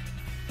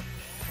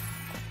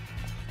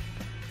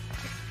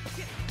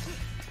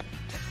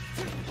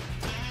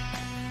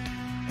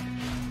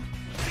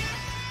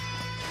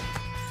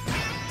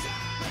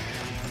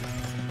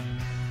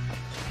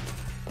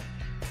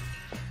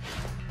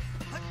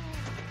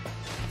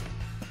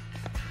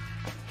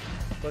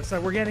 Looks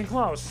like we're getting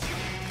close.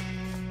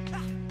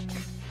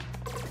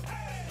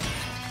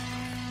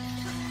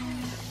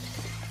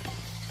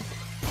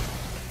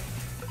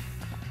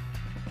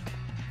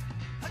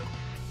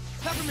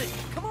 Peppermint,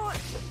 come on!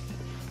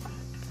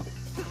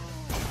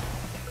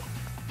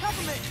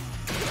 Peppermint!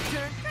 Your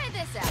turn! Try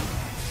this out.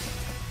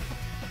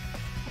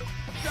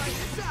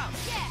 this out!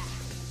 Yeah!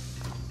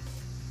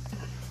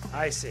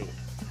 I see. Here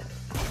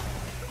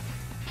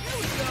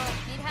we go!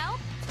 Need help?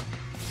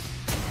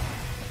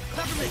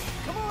 Peppermint,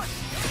 come on!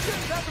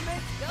 Good,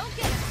 Peppermint! Go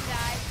get him,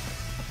 guys.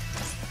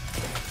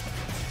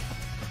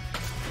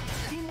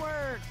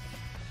 Teamwork!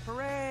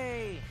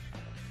 Hooray!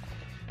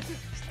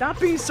 Stop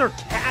being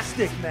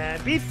sarcastic,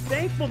 man. Be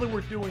thankful that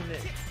we're doing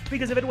this.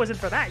 Because if it wasn't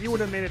for that, you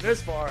wouldn't have made it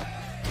this far.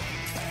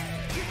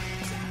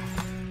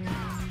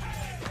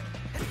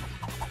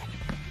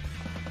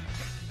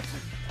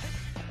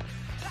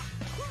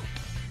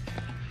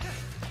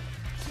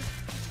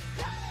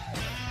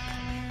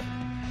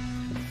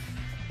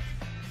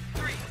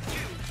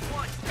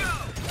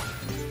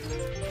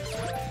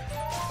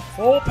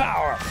 Full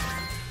power.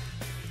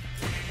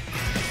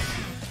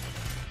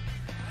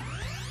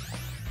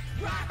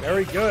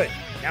 Very good.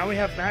 Now we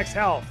have max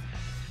health.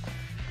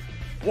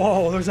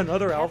 Whoa, there's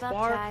another health Step up,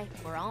 bar? Ty.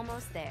 We're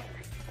almost there.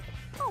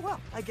 Oh, well,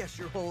 I guess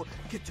your whole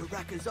get to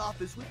Rekka's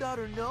office without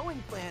her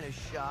knowing plan is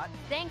shot.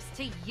 Thanks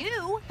to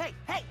you.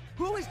 Hey,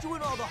 who is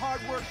doing all the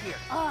hard work here?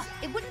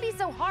 It wouldn't be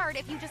so hard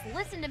if you just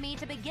listened to me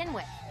to begin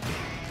with.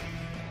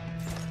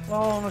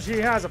 Well, she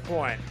has a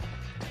point.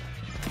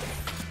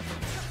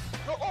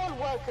 For all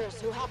workers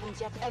who haven't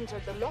yet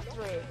entered the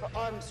lottery for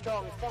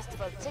Armstrong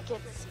Festival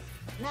tickets,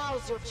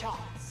 now's your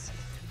chance.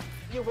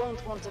 You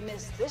won't want to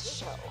miss this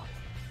show.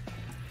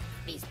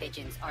 These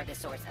pigeons are the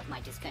source of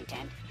my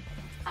discontent.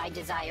 I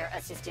desire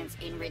assistance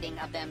in ridding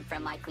of them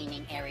from my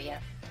cleaning area.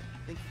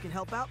 Think you can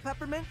help out,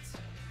 Peppermint?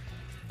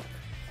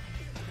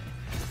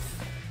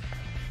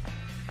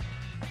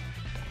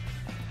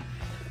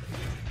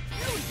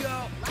 Here we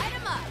go! Light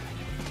 'em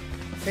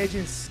up!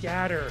 Pigeons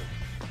scatter.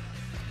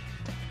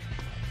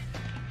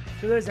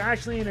 So there's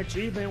actually an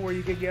achievement where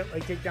you could get,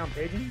 like, take down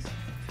pigeons?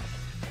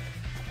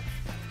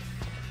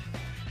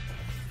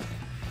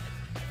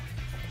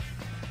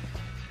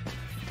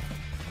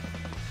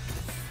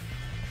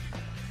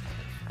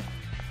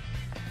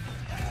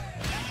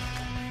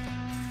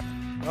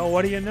 Oh,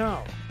 what do you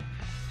know?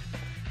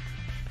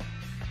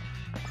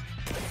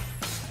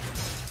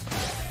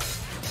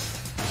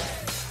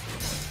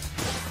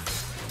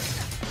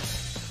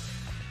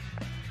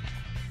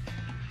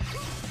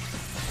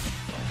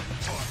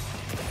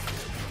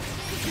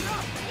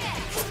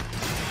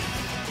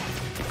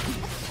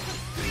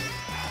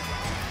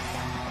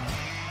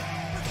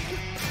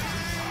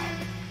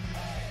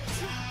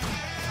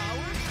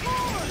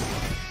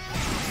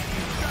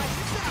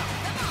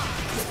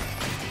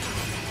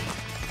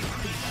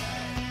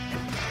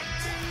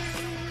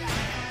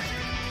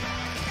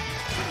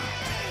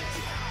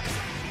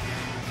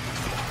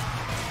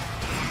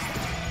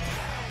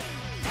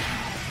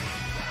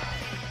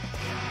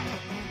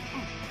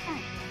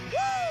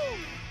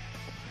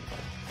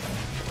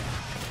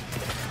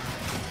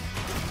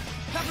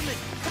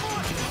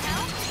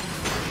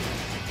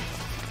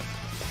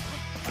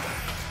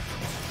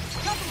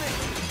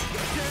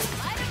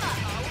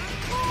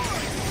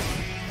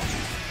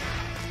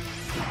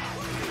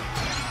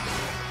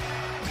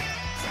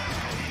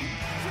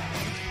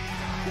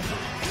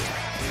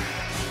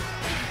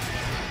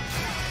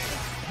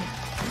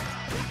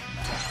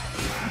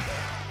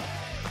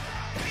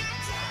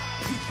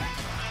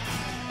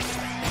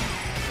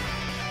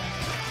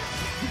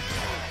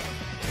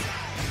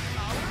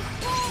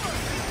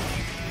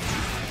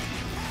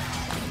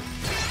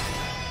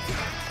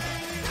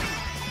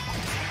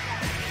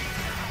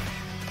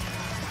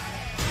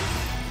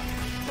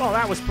 Well,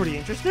 that was pretty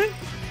interesting.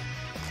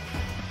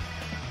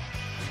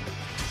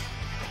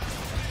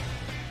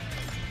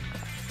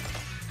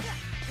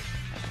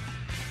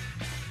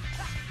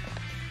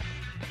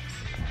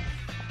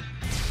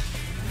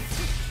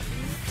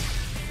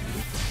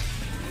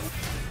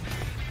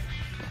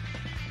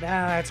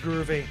 That's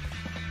groovy.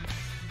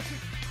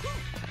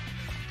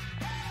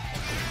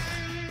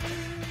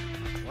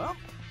 Well,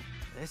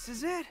 this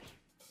is it.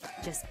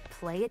 Just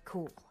play it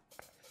cool.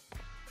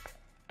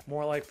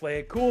 More like play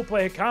it cool,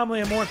 play it calmly,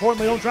 and more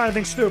importantly, don't try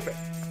anything stupid.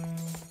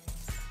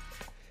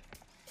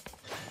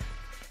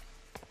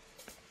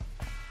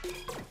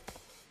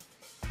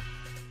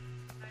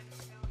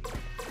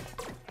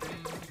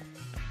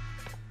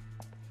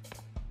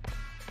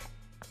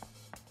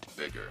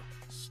 Bigger,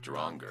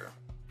 stronger.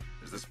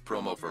 Is this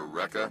promo for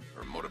Rekka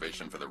or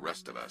motivation for the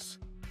rest of us?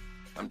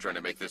 I'm trying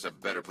to make this a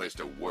better place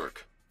to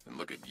work, and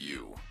look at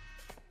you,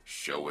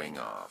 showing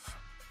off.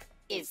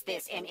 Is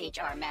this an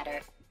HR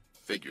matter?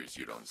 Figures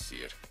you don't see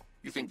it.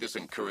 You think this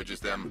encourages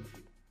them?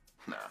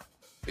 Nah,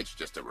 it's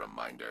just a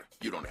reminder.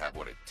 You don't have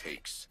what it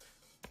takes.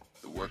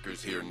 The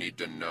workers here need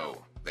to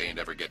know they ain't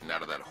ever getting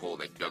out of that hole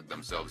they dug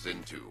themselves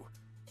into.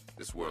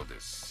 This world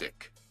is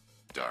sick,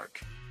 dark,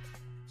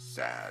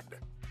 sad.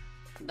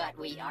 But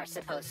we are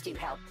supposed to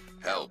help.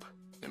 Help?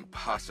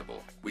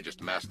 Impossible. We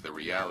just mask the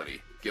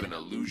reality, give an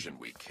illusion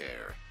we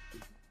care.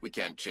 We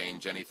can't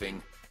change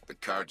anything. The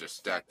cards are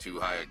stacked too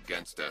high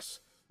against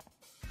us.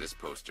 This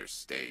poster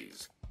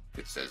stays.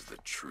 It says the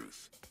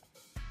truth.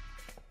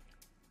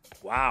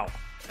 Wow,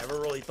 never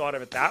really thought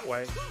of it that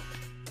way.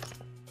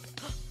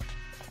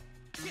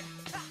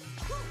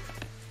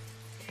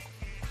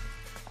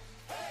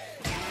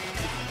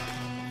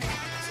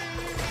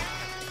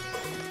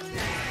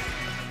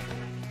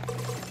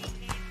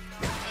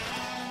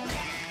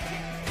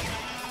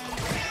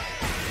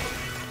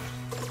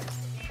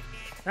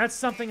 That's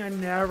something I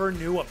never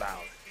knew about.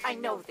 I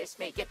know this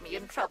may get me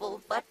in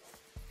trouble, but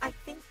I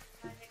think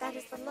that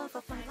is the love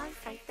of my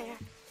life right there.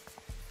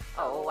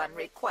 Oh,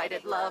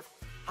 unrequited love.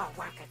 Our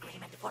work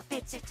agreement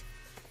forbids it.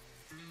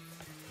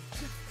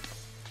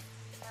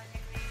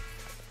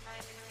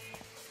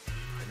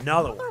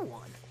 Another Another one.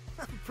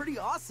 one. Pretty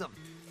awesome.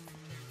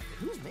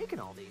 Who's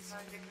making all these?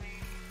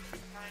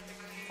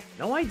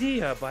 No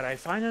idea, but I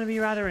find them to be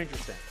rather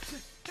interesting.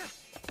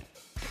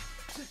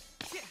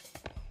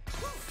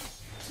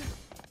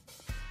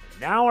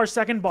 Now our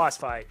second boss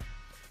fight.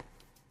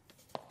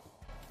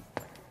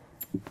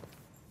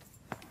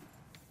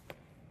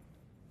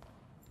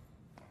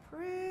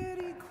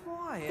 Pretty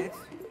quiet.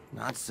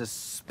 Not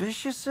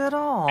suspicious at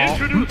all.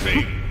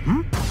 Introducing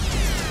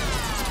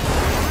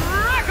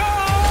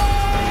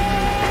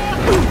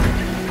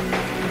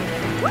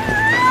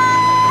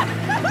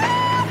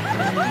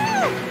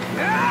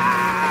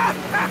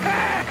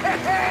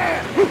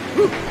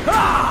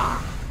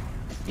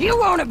You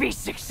want to be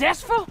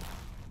successful?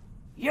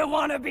 You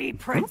want to be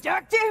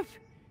productive?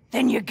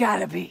 Then you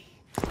gotta be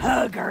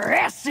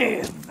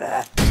aggressive.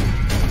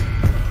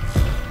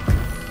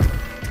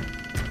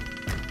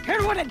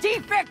 And when a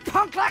defect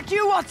punk like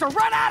you wants to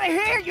run out of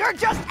here, you're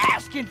just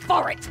asking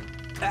for it.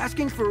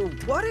 Asking for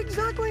what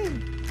exactly?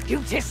 You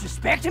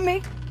disrespecting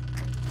me?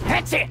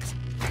 That's it.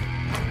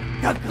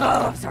 The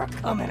gloves are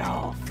coming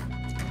off.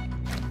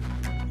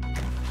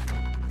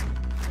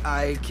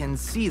 I can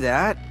see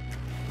that.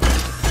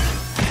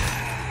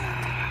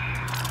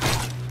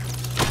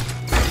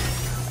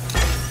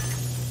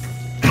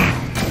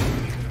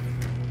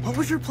 What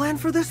was your plan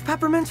for this,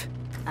 Peppermint?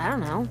 I don't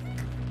know.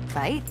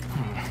 Fight?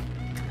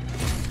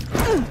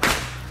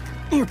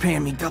 You're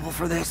paying me double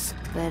for this.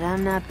 But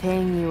I'm not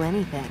paying you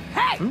anything.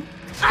 Hey!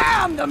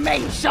 I'm the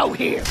main show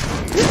here!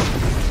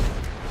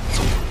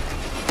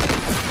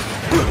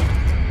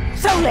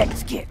 So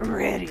let's get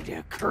ready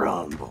to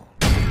crumble.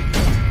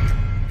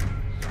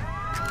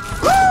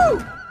 Woo!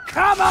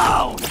 Come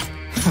on!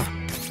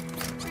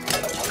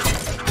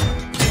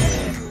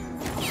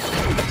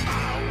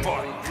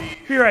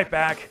 Be right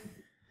back.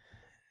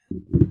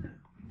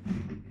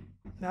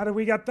 Now that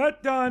we got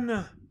that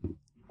done,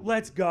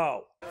 let's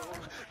go.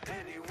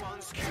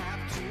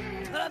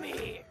 Come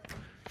here.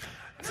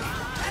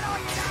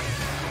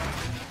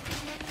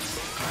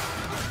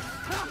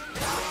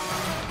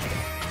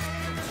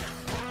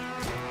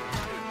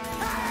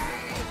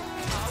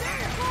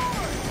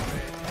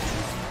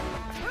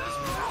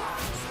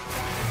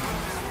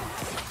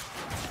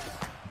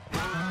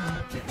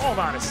 Hold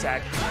on a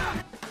sec.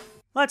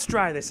 Let's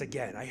try this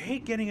again. I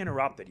hate getting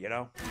interrupted, you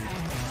know?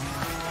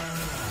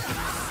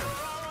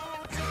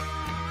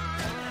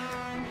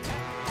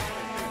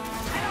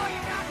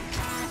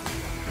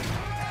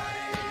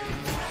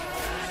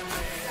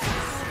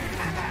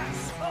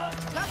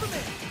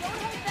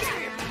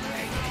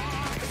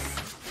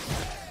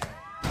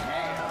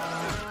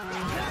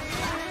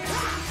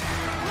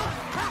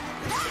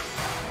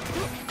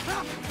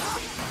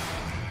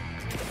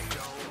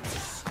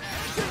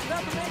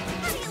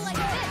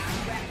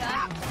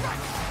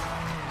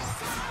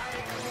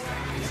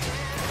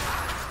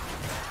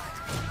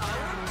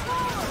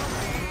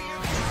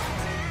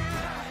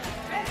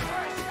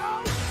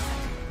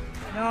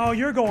 No,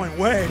 you're going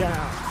way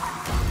down.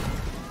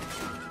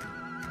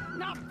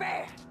 Not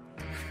bad.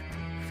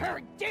 For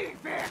a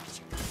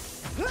defect.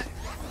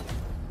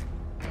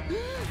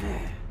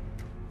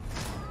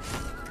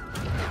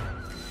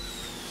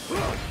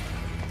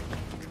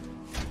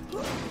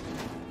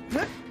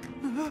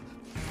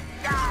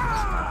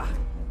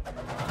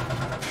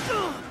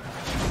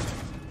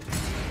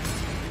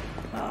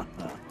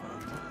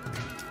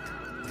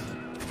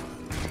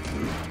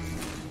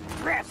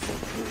 Perhaps I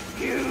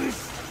could use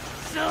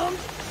some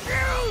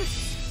juice.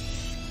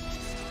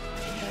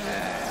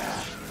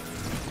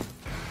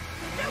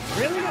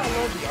 Really gotta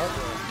love the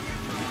artwork.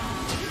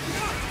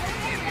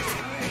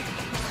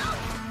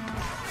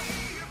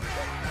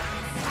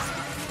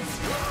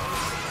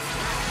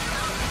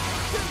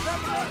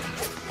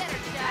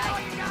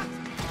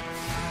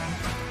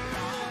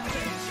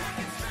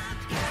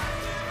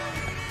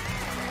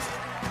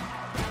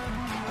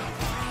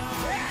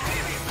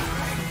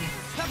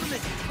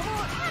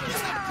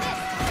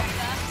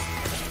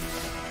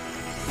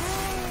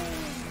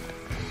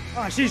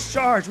 Ah, she's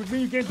charged, which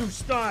means you can't do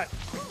stunt.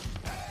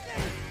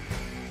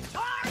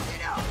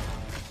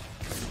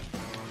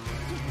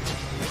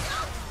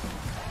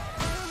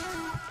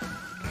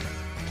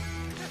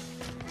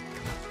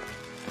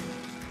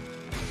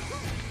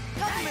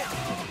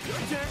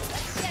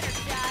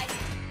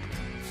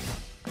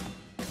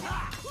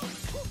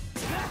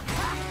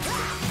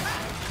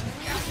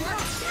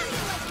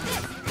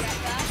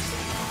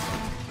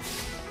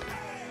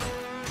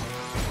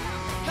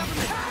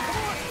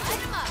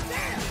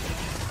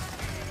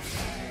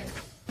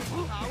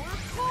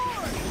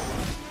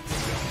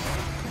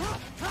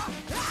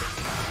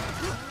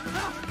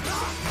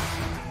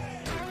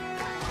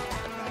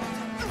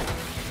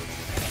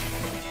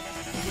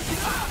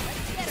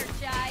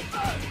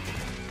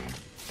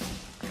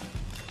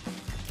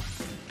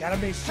 Gotta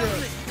make sure.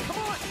 Come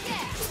on!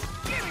 Yeah!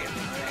 Give me a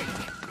break!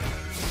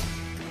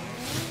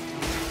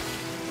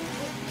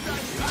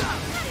 How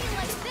do you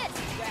like this,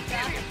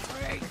 Rekka? Give me a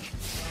break!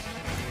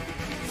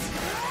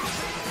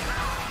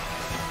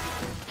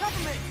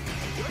 Cover me!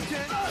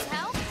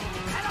 Help?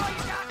 That all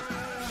you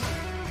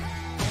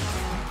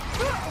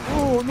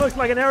got? Ooh, it looks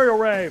like an aerial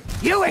raid.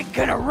 You ain't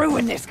gonna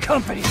ruin this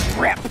company's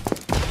rep!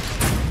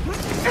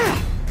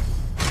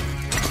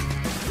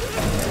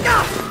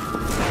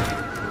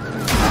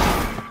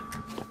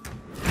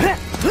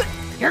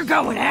 You're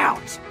going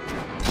out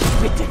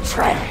with the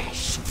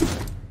trash.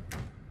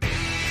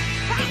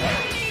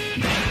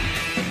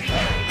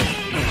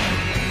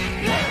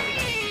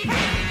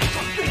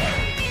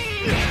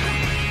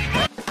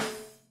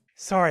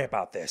 Sorry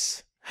about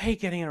this. I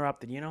hate getting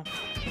interrupted, you know?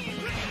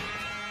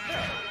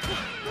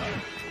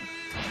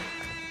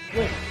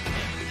 Wait.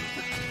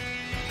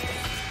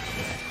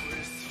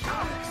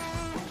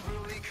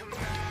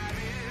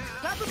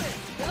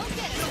 Go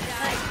get it,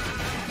 guys.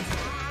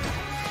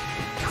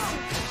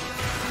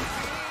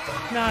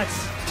 Nuts.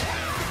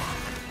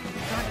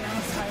 Not now,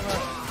 Tyler.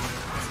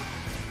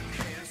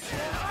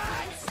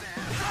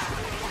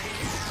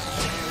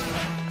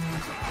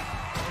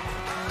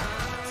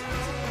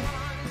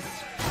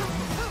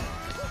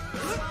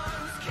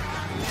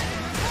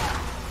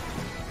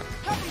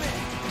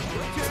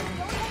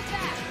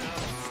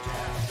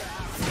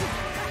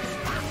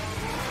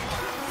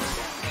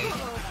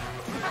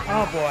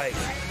 Oh boy.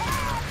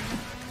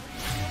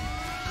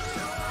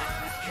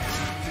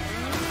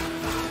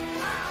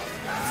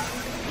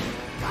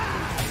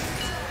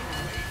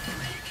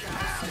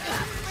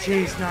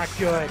 Jeez, not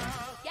good.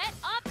 Get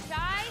up,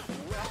 Shy.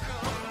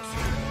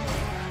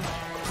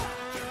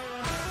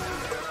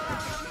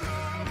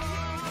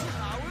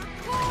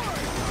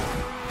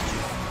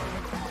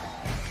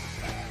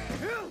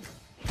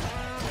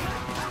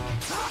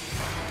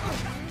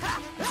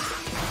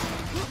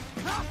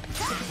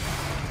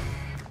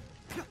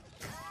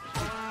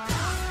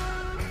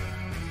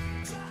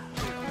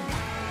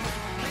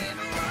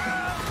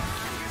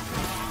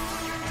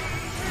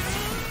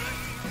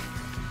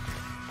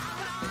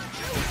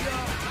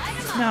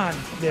 Not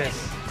this.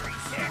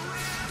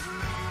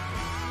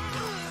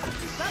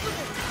 How do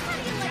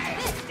you like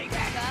this,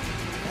 Rekka?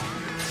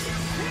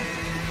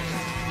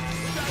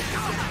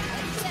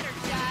 Let's get her,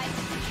 Shy.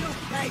 How do you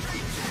like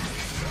this,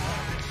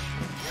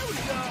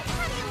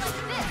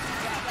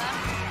 Rekka?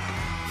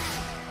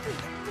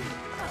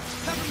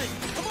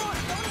 Come on,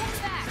 don't hold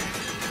back.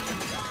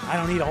 I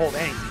don't need to hold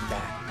anything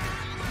back.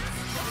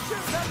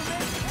 Let's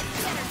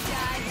get her,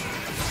 Shy.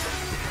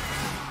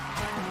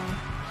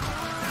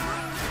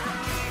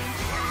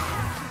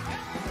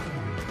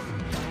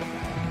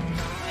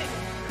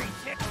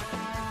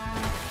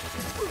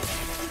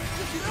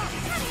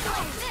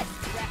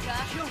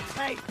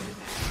 Hey!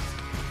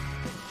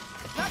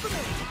 Let's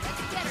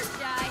get her,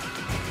 Shy.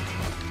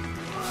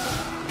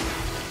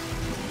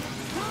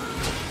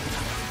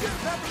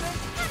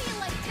 How do you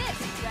like this,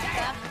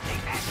 Rekka?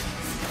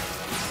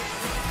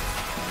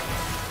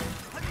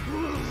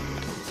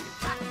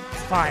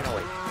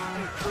 Finally.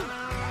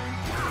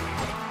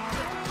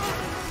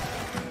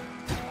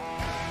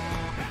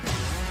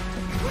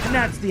 And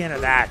that's the end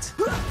of that.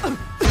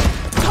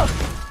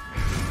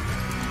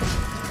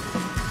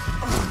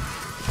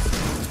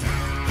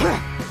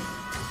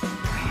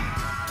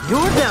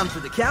 You're down for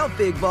the count,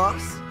 big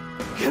boss.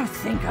 You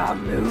think I'll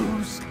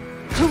lose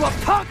to a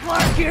punk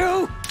like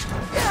you?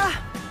 Yeah,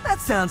 that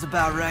sounds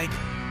about right.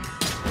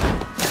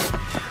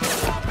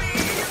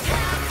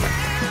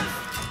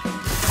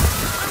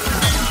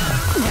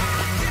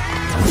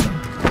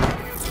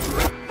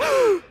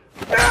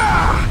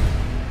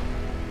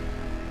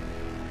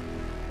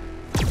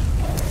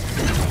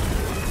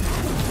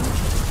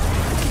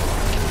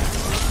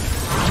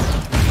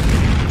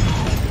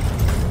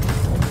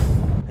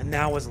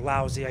 That was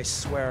lousy, I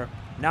swear.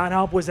 Not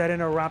help was at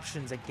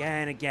interruptions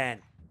again and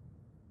again.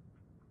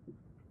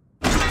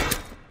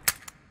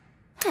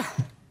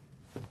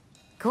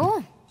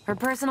 Cool. Her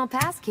personal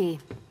passkey.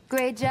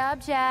 Great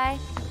job, Shy.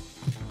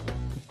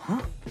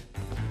 Huh?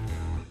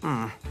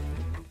 Hmm.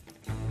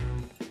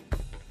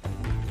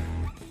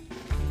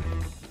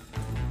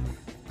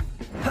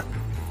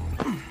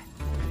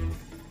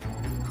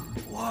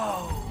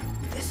 Whoa,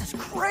 this is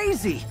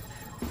crazy.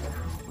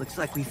 Looks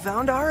like we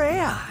found our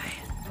AI.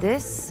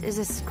 This is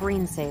a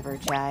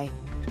screensaver, Shy.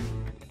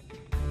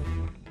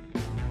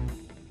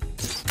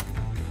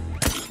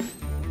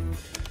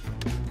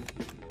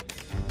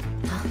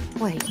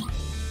 Wait.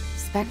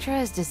 Spectra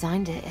is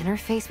designed to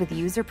interface with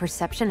user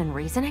perception and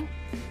reasoning?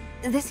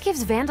 This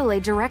gives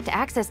Vandalay direct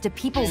access to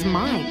people's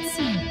minds.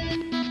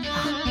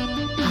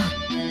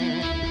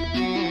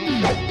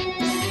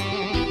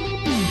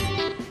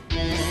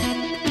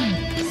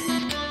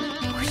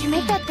 Would you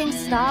make that thing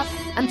stop?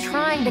 I'm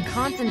trying to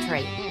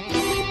concentrate.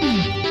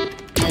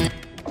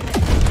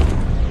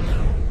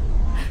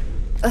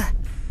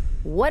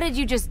 What did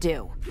you just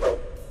do?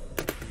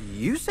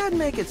 You said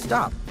make it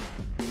stop.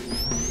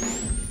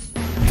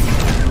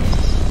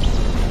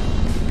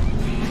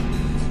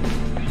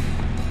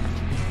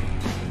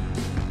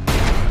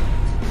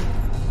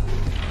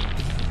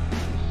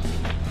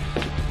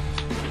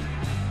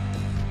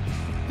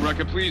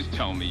 Reka, please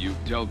tell me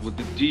you've dealt with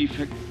the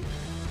defect.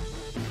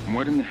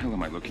 What in the hell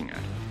am I looking at?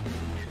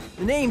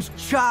 The name's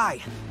Chai,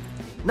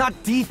 not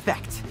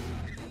Defect.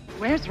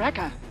 Where's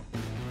Reka?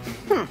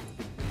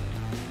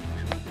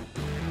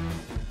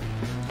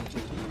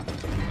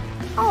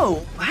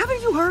 Oh,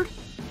 haven't you heard?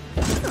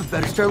 I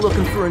better start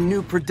looking for a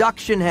new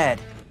production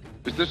head.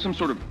 Is this some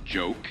sort of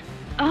joke?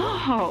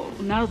 Oh,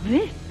 now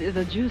this is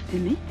a juicy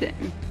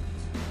meeting.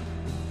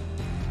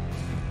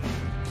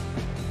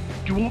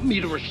 Do you want me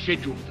to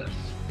reschedule this?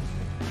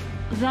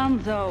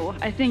 Zanzo,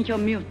 I think you're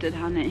muted,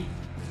 honey.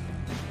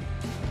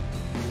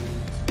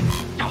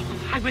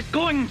 Oh, I was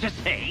going to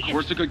say...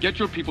 Corsica, get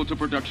your people to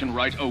production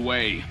right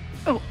away.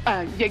 Oh,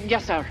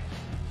 yes, sir.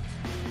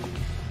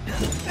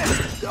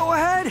 Go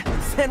ahead,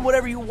 send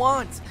whatever you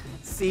want.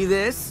 See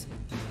this?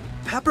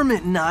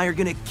 Peppermint and I are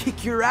gonna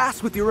kick your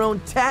ass with your own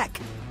tech.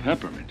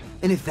 Peppermint?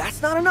 And if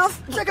that's not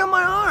enough, check out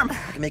my arm.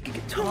 I can make a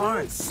guitar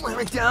and slam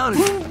it down.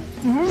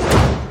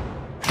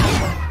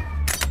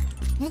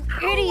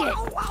 Idiot!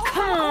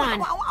 Come on!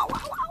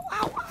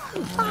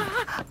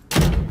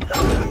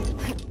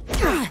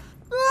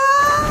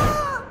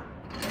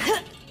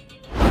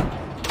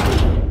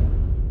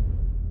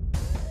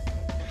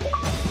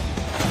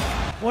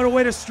 What a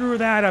way to screw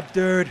that up,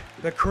 dude.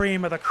 The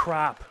cream of the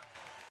crop.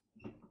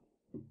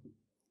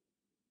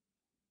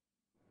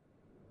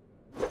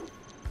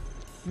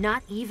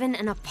 Not even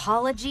an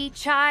apology,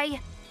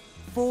 Chai?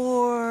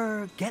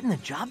 For getting the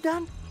job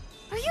done?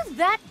 Are you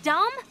that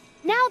dumb?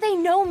 Now they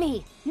know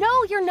me.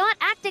 No, you're not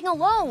acting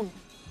alone.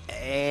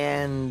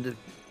 And...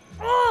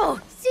 Oh,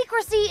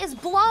 secrecy is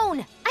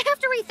blown. I have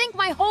to rethink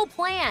my whole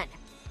plan.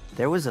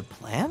 there was a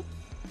plan?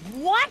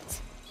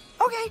 What?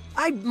 Okay,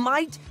 I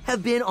might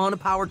have been on a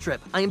power trip.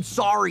 I am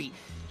sorry.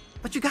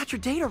 But you got your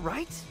data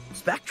right,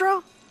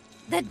 Spectra?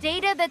 The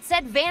data that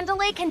said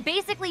Vandalay can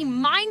basically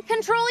mind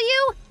control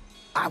you?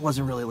 I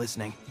wasn't really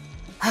listening.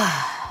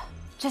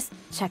 Just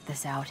check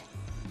this out.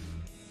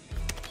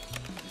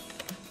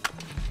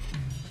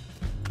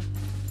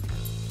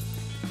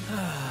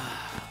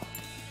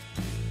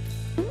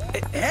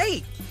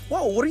 Hey!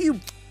 Whoa, what are you...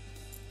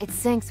 It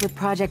syncs with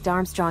Project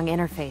Armstrong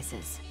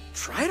interfaces.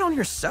 Try it on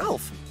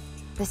yourself.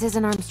 This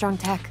isn't Armstrong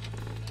tech.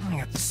 I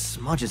got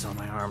smudges on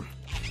my arm.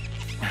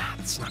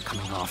 It's not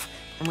coming off.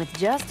 And with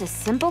just a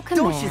simple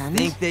command...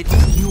 Don't you think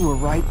that you were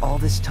right all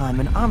this time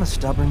and I'm a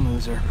stubborn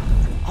loser?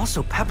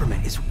 Also,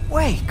 Peppermint is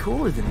way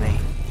cooler than me.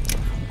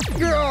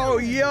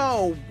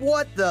 Yo,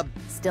 what the...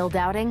 Still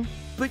doubting?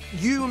 But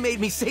you made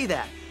me say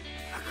that.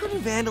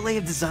 Couldn't Vandalay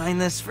have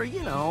designed this for,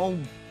 you know,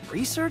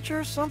 research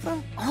or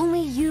something?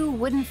 Only you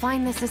wouldn't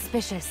find this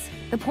suspicious.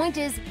 The point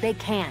is, they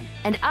can.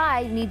 And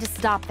I need to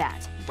stop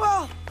that.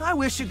 Well, I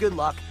wish you good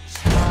luck.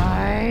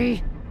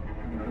 Bye.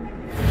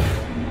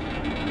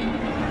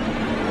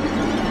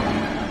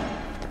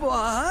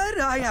 But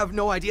I have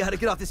no idea how to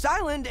get off this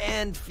island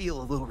and feel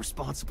a little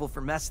responsible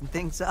for messing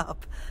things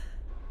up.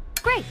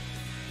 Great.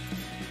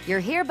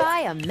 You're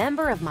hereby a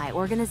member of my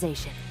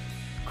organization.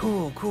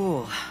 Cool,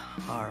 cool.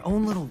 Our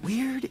own little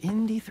weird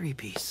indie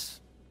three-piece.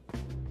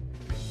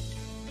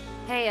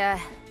 Hey,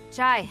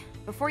 Chai,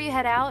 before you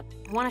head out,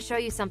 I want to show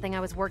you something I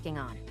was working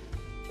on.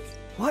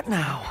 What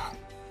now?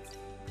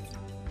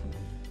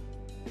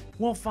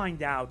 We'll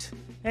find out.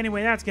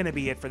 Anyway, that's gonna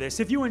be it for this.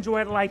 If you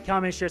enjoyed, like,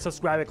 comment, share,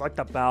 subscribe, and click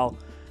the bell.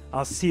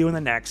 I'll see you in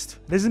the next.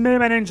 This is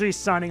Midman Injury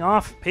signing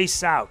off.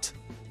 Peace out.